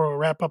chance before we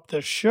wrap up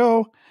this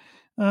show.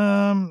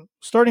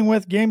 Starting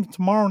with game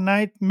tomorrow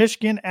night,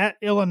 Michigan at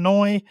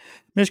Illinois.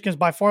 Michigan's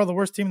by far the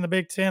worst team in the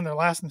Big Ten. They're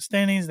last in the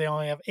standings. They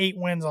only have 8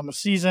 wins on the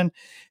season.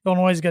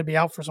 Illinois is going to be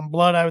out for some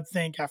blood, I would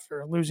think,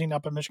 after losing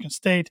up at Michigan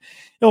State.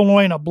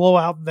 Illinois in a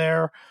blowout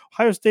there.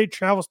 Ohio State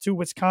travels to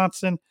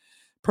Wisconsin.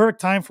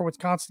 Perfect time for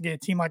Wisconsin to get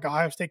a team like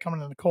Ohio State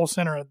coming into the Kohl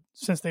Center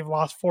since they've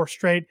lost 4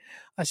 straight.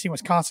 I see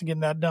Wisconsin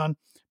getting that done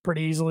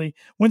pretty easily.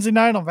 Wednesday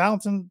night on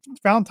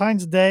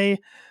Valentine's Day,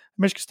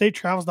 Michigan State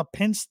travels to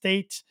Penn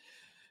State.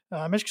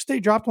 Michigan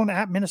State dropped 1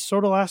 at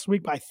Minnesota last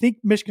week, but I think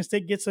Michigan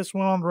State gets this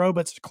one on the road,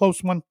 but it's a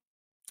close one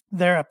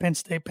there at Penn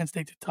State. Penn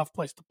State's a tough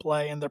place to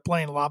play, and they're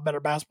playing a lot better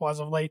basketball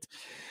as of late.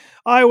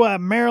 Iowa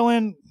at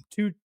Maryland,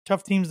 2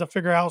 tough teams to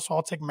figure out, so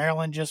I'll take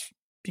Maryland just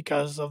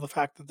because of the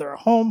fact that they're at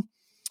home.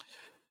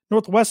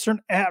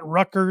 Northwestern at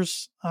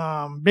Rutgers.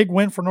 Big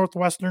win for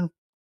Northwestern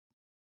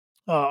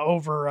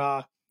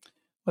over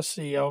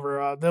they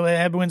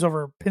had wins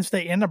over Penn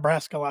State and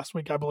Nebraska last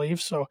week, I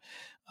believe. So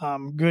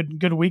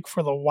good week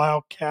for the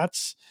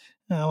Wildcats.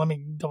 Let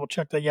me double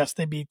check that. Yes,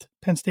 they beat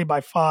Penn State by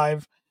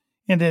 5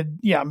 and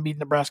beat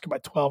Nebraska by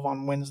 12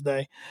 on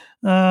Wednesday.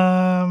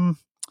 So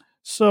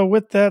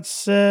with that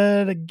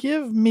said,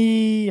 give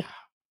me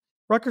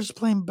Rutgers is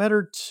playing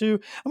better too.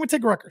 I'm going to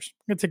take Rutgers.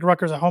 I'm going to take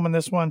Rutgers at home in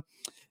this one.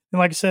 And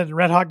like I said,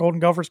 Red Hot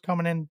Golden Gophers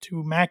coming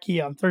into Mackey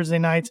on Thursday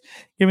nights.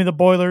 Give me the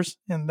Boilers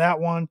in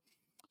that one.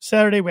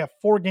 Saturday, we have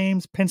 4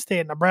 games, Penn State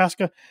at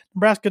Nebraska.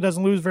 Nebraska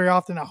doesn't lose very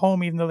often at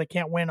home, even though they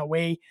can't win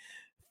away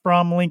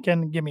from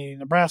Lincoln. Give me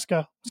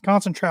Nebraska.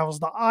 Wisconsin travels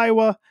to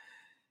Iowa.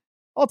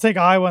 I'll take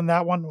Iowa in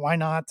that one. Why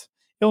not?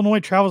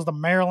 Illinois travels to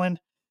Maryland.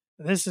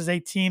 This is a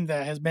team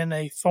that has been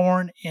a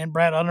thorn in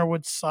Brad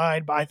Underwood's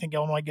side, but I think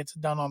Illinois gets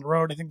it done on the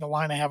road. I think the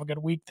Illini have a good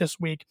week this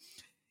week.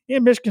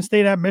 And Michigan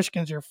State at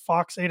Michigan's your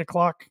Fox 8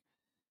 o'clock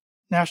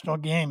national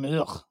game.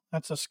 Ugh,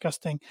 that's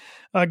disgusting.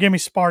 Give me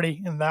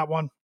Sparty in that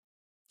one.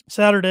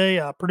 Saturday,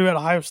 Purdue at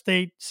Ohio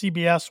State,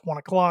 CBS, 1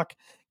 o'clock.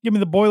 Give me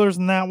the Boilers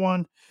in that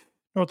one.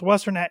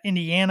 Northwestern at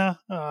Indiana.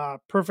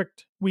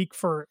 Perfect week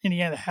for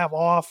Indiana to have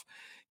off.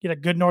 Get a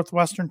good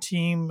Northwestern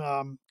team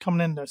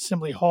coming into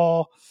Assembly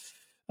Hall.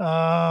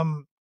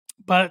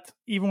 But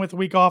even with the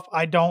week off,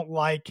 I don't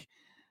like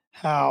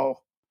how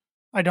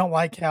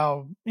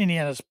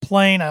Indiana's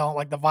playing. I don't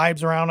like the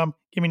vibes around them.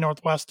 Give me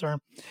Northwestern.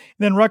 And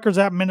then Rutgers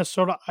at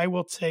Minnesota. I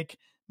will take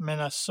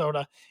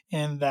Minnesota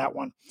in that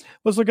one.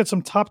 Let's look at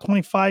some top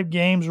 25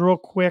 games real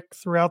quick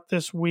throughout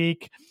this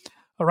week.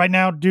 Right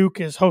now,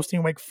 Duke is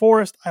hosting Wake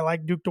Forest. I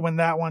like Duke to win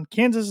that one.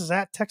 Kansas is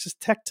at Texas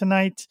Tech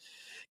tonight.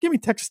 Give me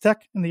Texas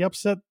Tech in the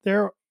upset.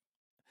 They're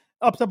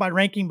upset by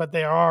ranking, but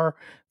they are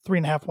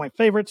 3.5-point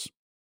favorites.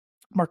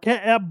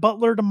 Marquette at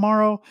Butler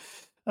tomorrow.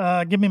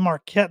 Give me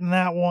Marquette in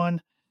that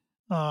one.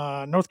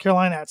 North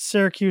Carolina at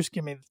Syracuse.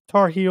 Give me the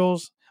Tar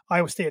Heels.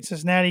 Iowa State at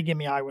Cincinnati. Give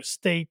me Iowa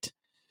State.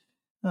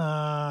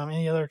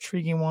 Any other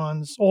intriguing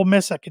ones? Ole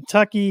Miss at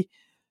Kentucky.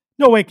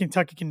 No way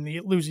Kentucky can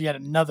lose yet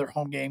another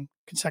home game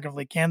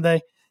consecutively, can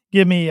they?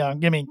 Give me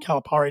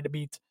Calipari to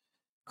beat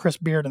Chris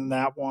Beard in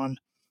that one.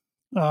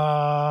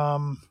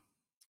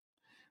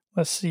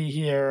 Let's see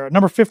here.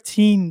 Number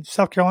 15,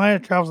 South Carolina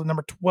travels to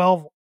number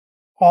 12,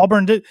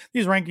 Auburn.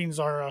 These rankings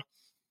are, I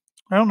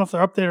don't know if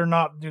they're updated or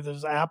not through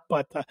this app,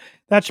 but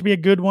that should be a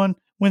good one.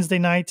 Wednesday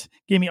night,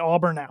 give me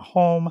Auburn at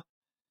home.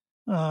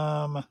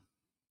 Let's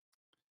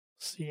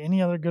see,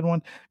 any other good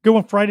one? Good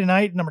one Friday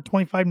night, number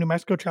 25, New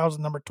Mexico travels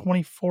to number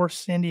 24,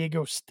 San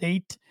Diego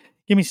State.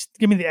 Give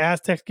me the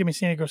Aztecs. Give me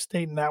San Diego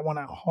State in that one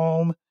at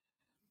home.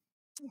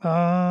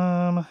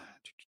 I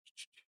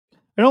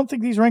don't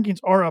think these rankings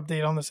are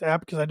updated on this app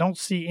because I don't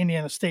see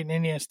Indiana State, and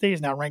Indiana State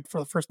is now ranked for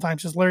the first time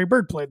since Larry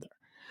Bird played there.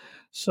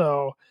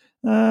 So,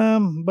 but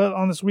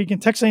on this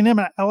weekend, Texas A&M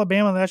at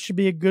Alabama, that should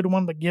be a good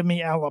one, but give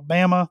me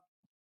Alabama.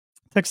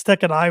 Texas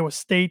Tech at Iowa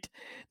State,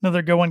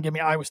 another good one. Give me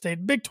Iowa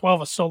State. Big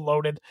 12 is so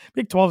loaded.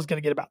 Big 12 is going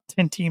to get about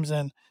 10 teams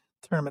in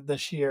the tournament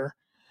this year.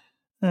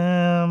 Do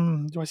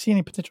I see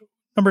any potential?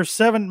 Number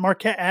 7,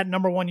 Marquette at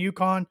number 1,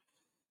 UConn.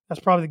 That's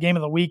probably the game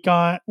of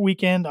the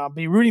weekend. I'll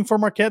be rooting for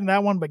Marquette in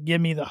that one, but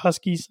give me the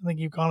Huskies. I think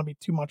UConn will be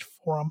too much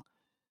for them.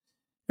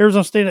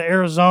 Arizona State at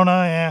Arizona.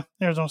 Yeah,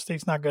 Arizona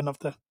State's not good enough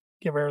to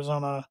give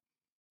Arizona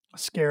a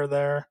scare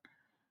there.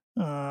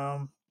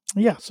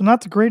 Yeah, so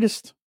not the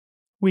greatest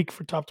week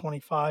for top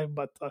 25,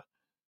 but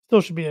still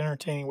should be an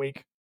entertaining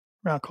week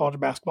around college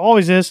basketball.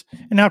 Always is.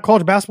 And now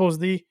college basketball is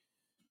the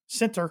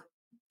center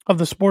of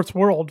the sports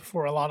world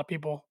for a lot of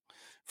people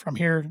from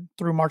here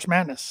through March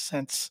Madness,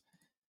 since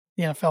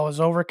the NFL is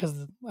over,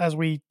 because as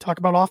we talk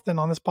about often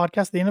on this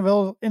podcast, the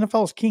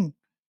NFL is king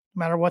no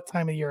matter what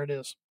time of year it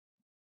is.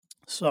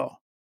 So,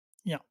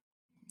 yeah.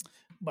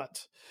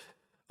 But,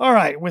 all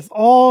right, with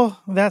all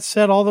that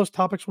said, all those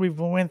topics we've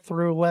went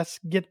through, let's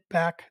get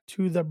back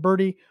to the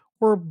birdie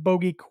or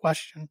bogey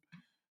question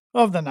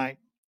of the night,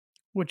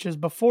 which is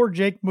before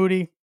Jake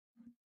Moody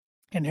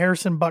and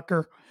Harrison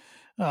Butker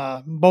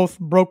both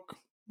broke,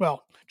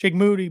 well, Jake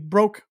Moody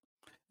broke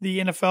the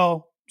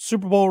NFL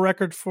Super Bowl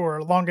record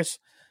for longest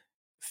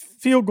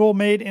field goal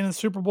made in the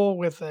Super Bowl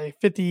with a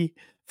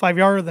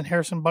 55-yarder. Then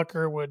Harrison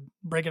Butker would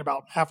break it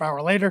about half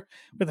hour later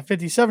with a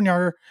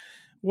 57-yarder.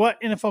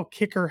 What NFL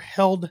kicker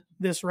held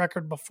this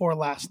record before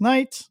last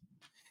night?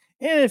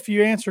 And if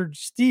you answered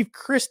Steve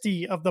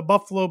Christie of the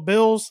Buffalo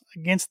Bills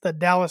against the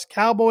Dallas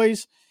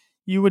Cowboys,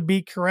 you would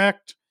be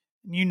correct.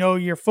 You know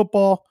your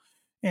football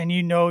and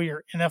you know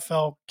your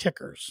NFL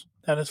kickers.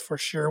 That is for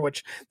sure,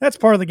 which that's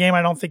part of the game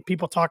I don't think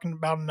people talking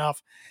about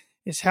enough,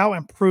 is how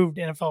improved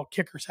NFL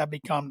kickers have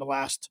become the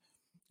last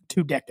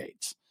 2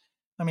 decades.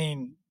 I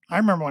mean, I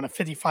remember when a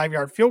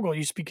 55-yard field goal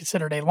used to be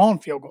considered a long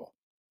field goal.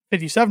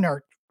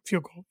 57-yard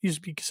field goal used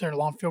to be considered a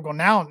long field goal.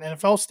 Now in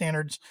NFL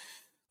standards,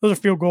 those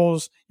are field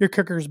goals your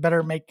kickers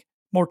better make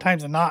more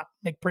times than not,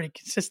 make pretty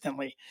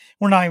consistently.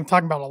 We're not even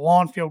talking about a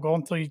long field goal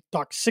until you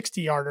talk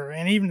 60-yarder,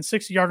 and even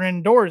 60-yarder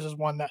indoors is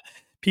one that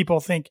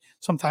people think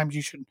sometimes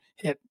you should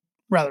hit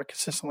rather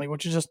consistently,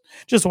 which is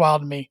just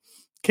wild to me.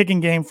 Kicking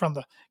game from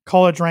the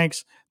college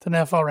ranks to the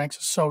NFL ranks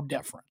is so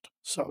different.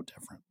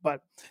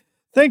 But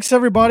thanks,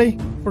 everybody,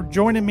 for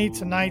joining me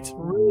tonight.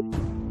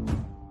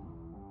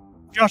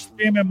 Josh the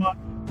Game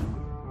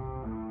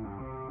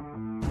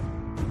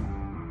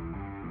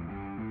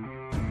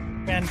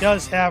and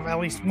does have at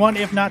least one,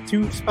 if not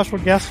 2, special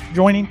guests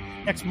joining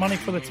next Monday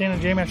for the Tan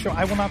and J-Man show.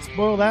 I will not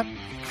spoil that.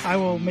 I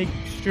will make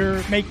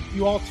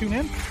you all tune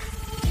in,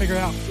 figure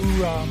out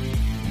who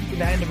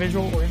that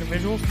individual or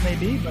individuals may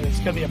be, but it's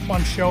going to be a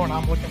fun show, and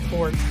I'm looking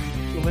forward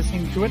to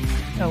listening to it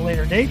at a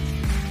later date.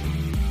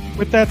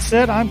 With that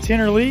said, I'm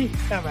Tanner Lee.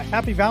 Have a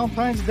happy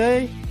Valentine's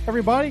Day,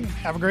 everybody.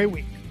 Have a great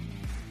week.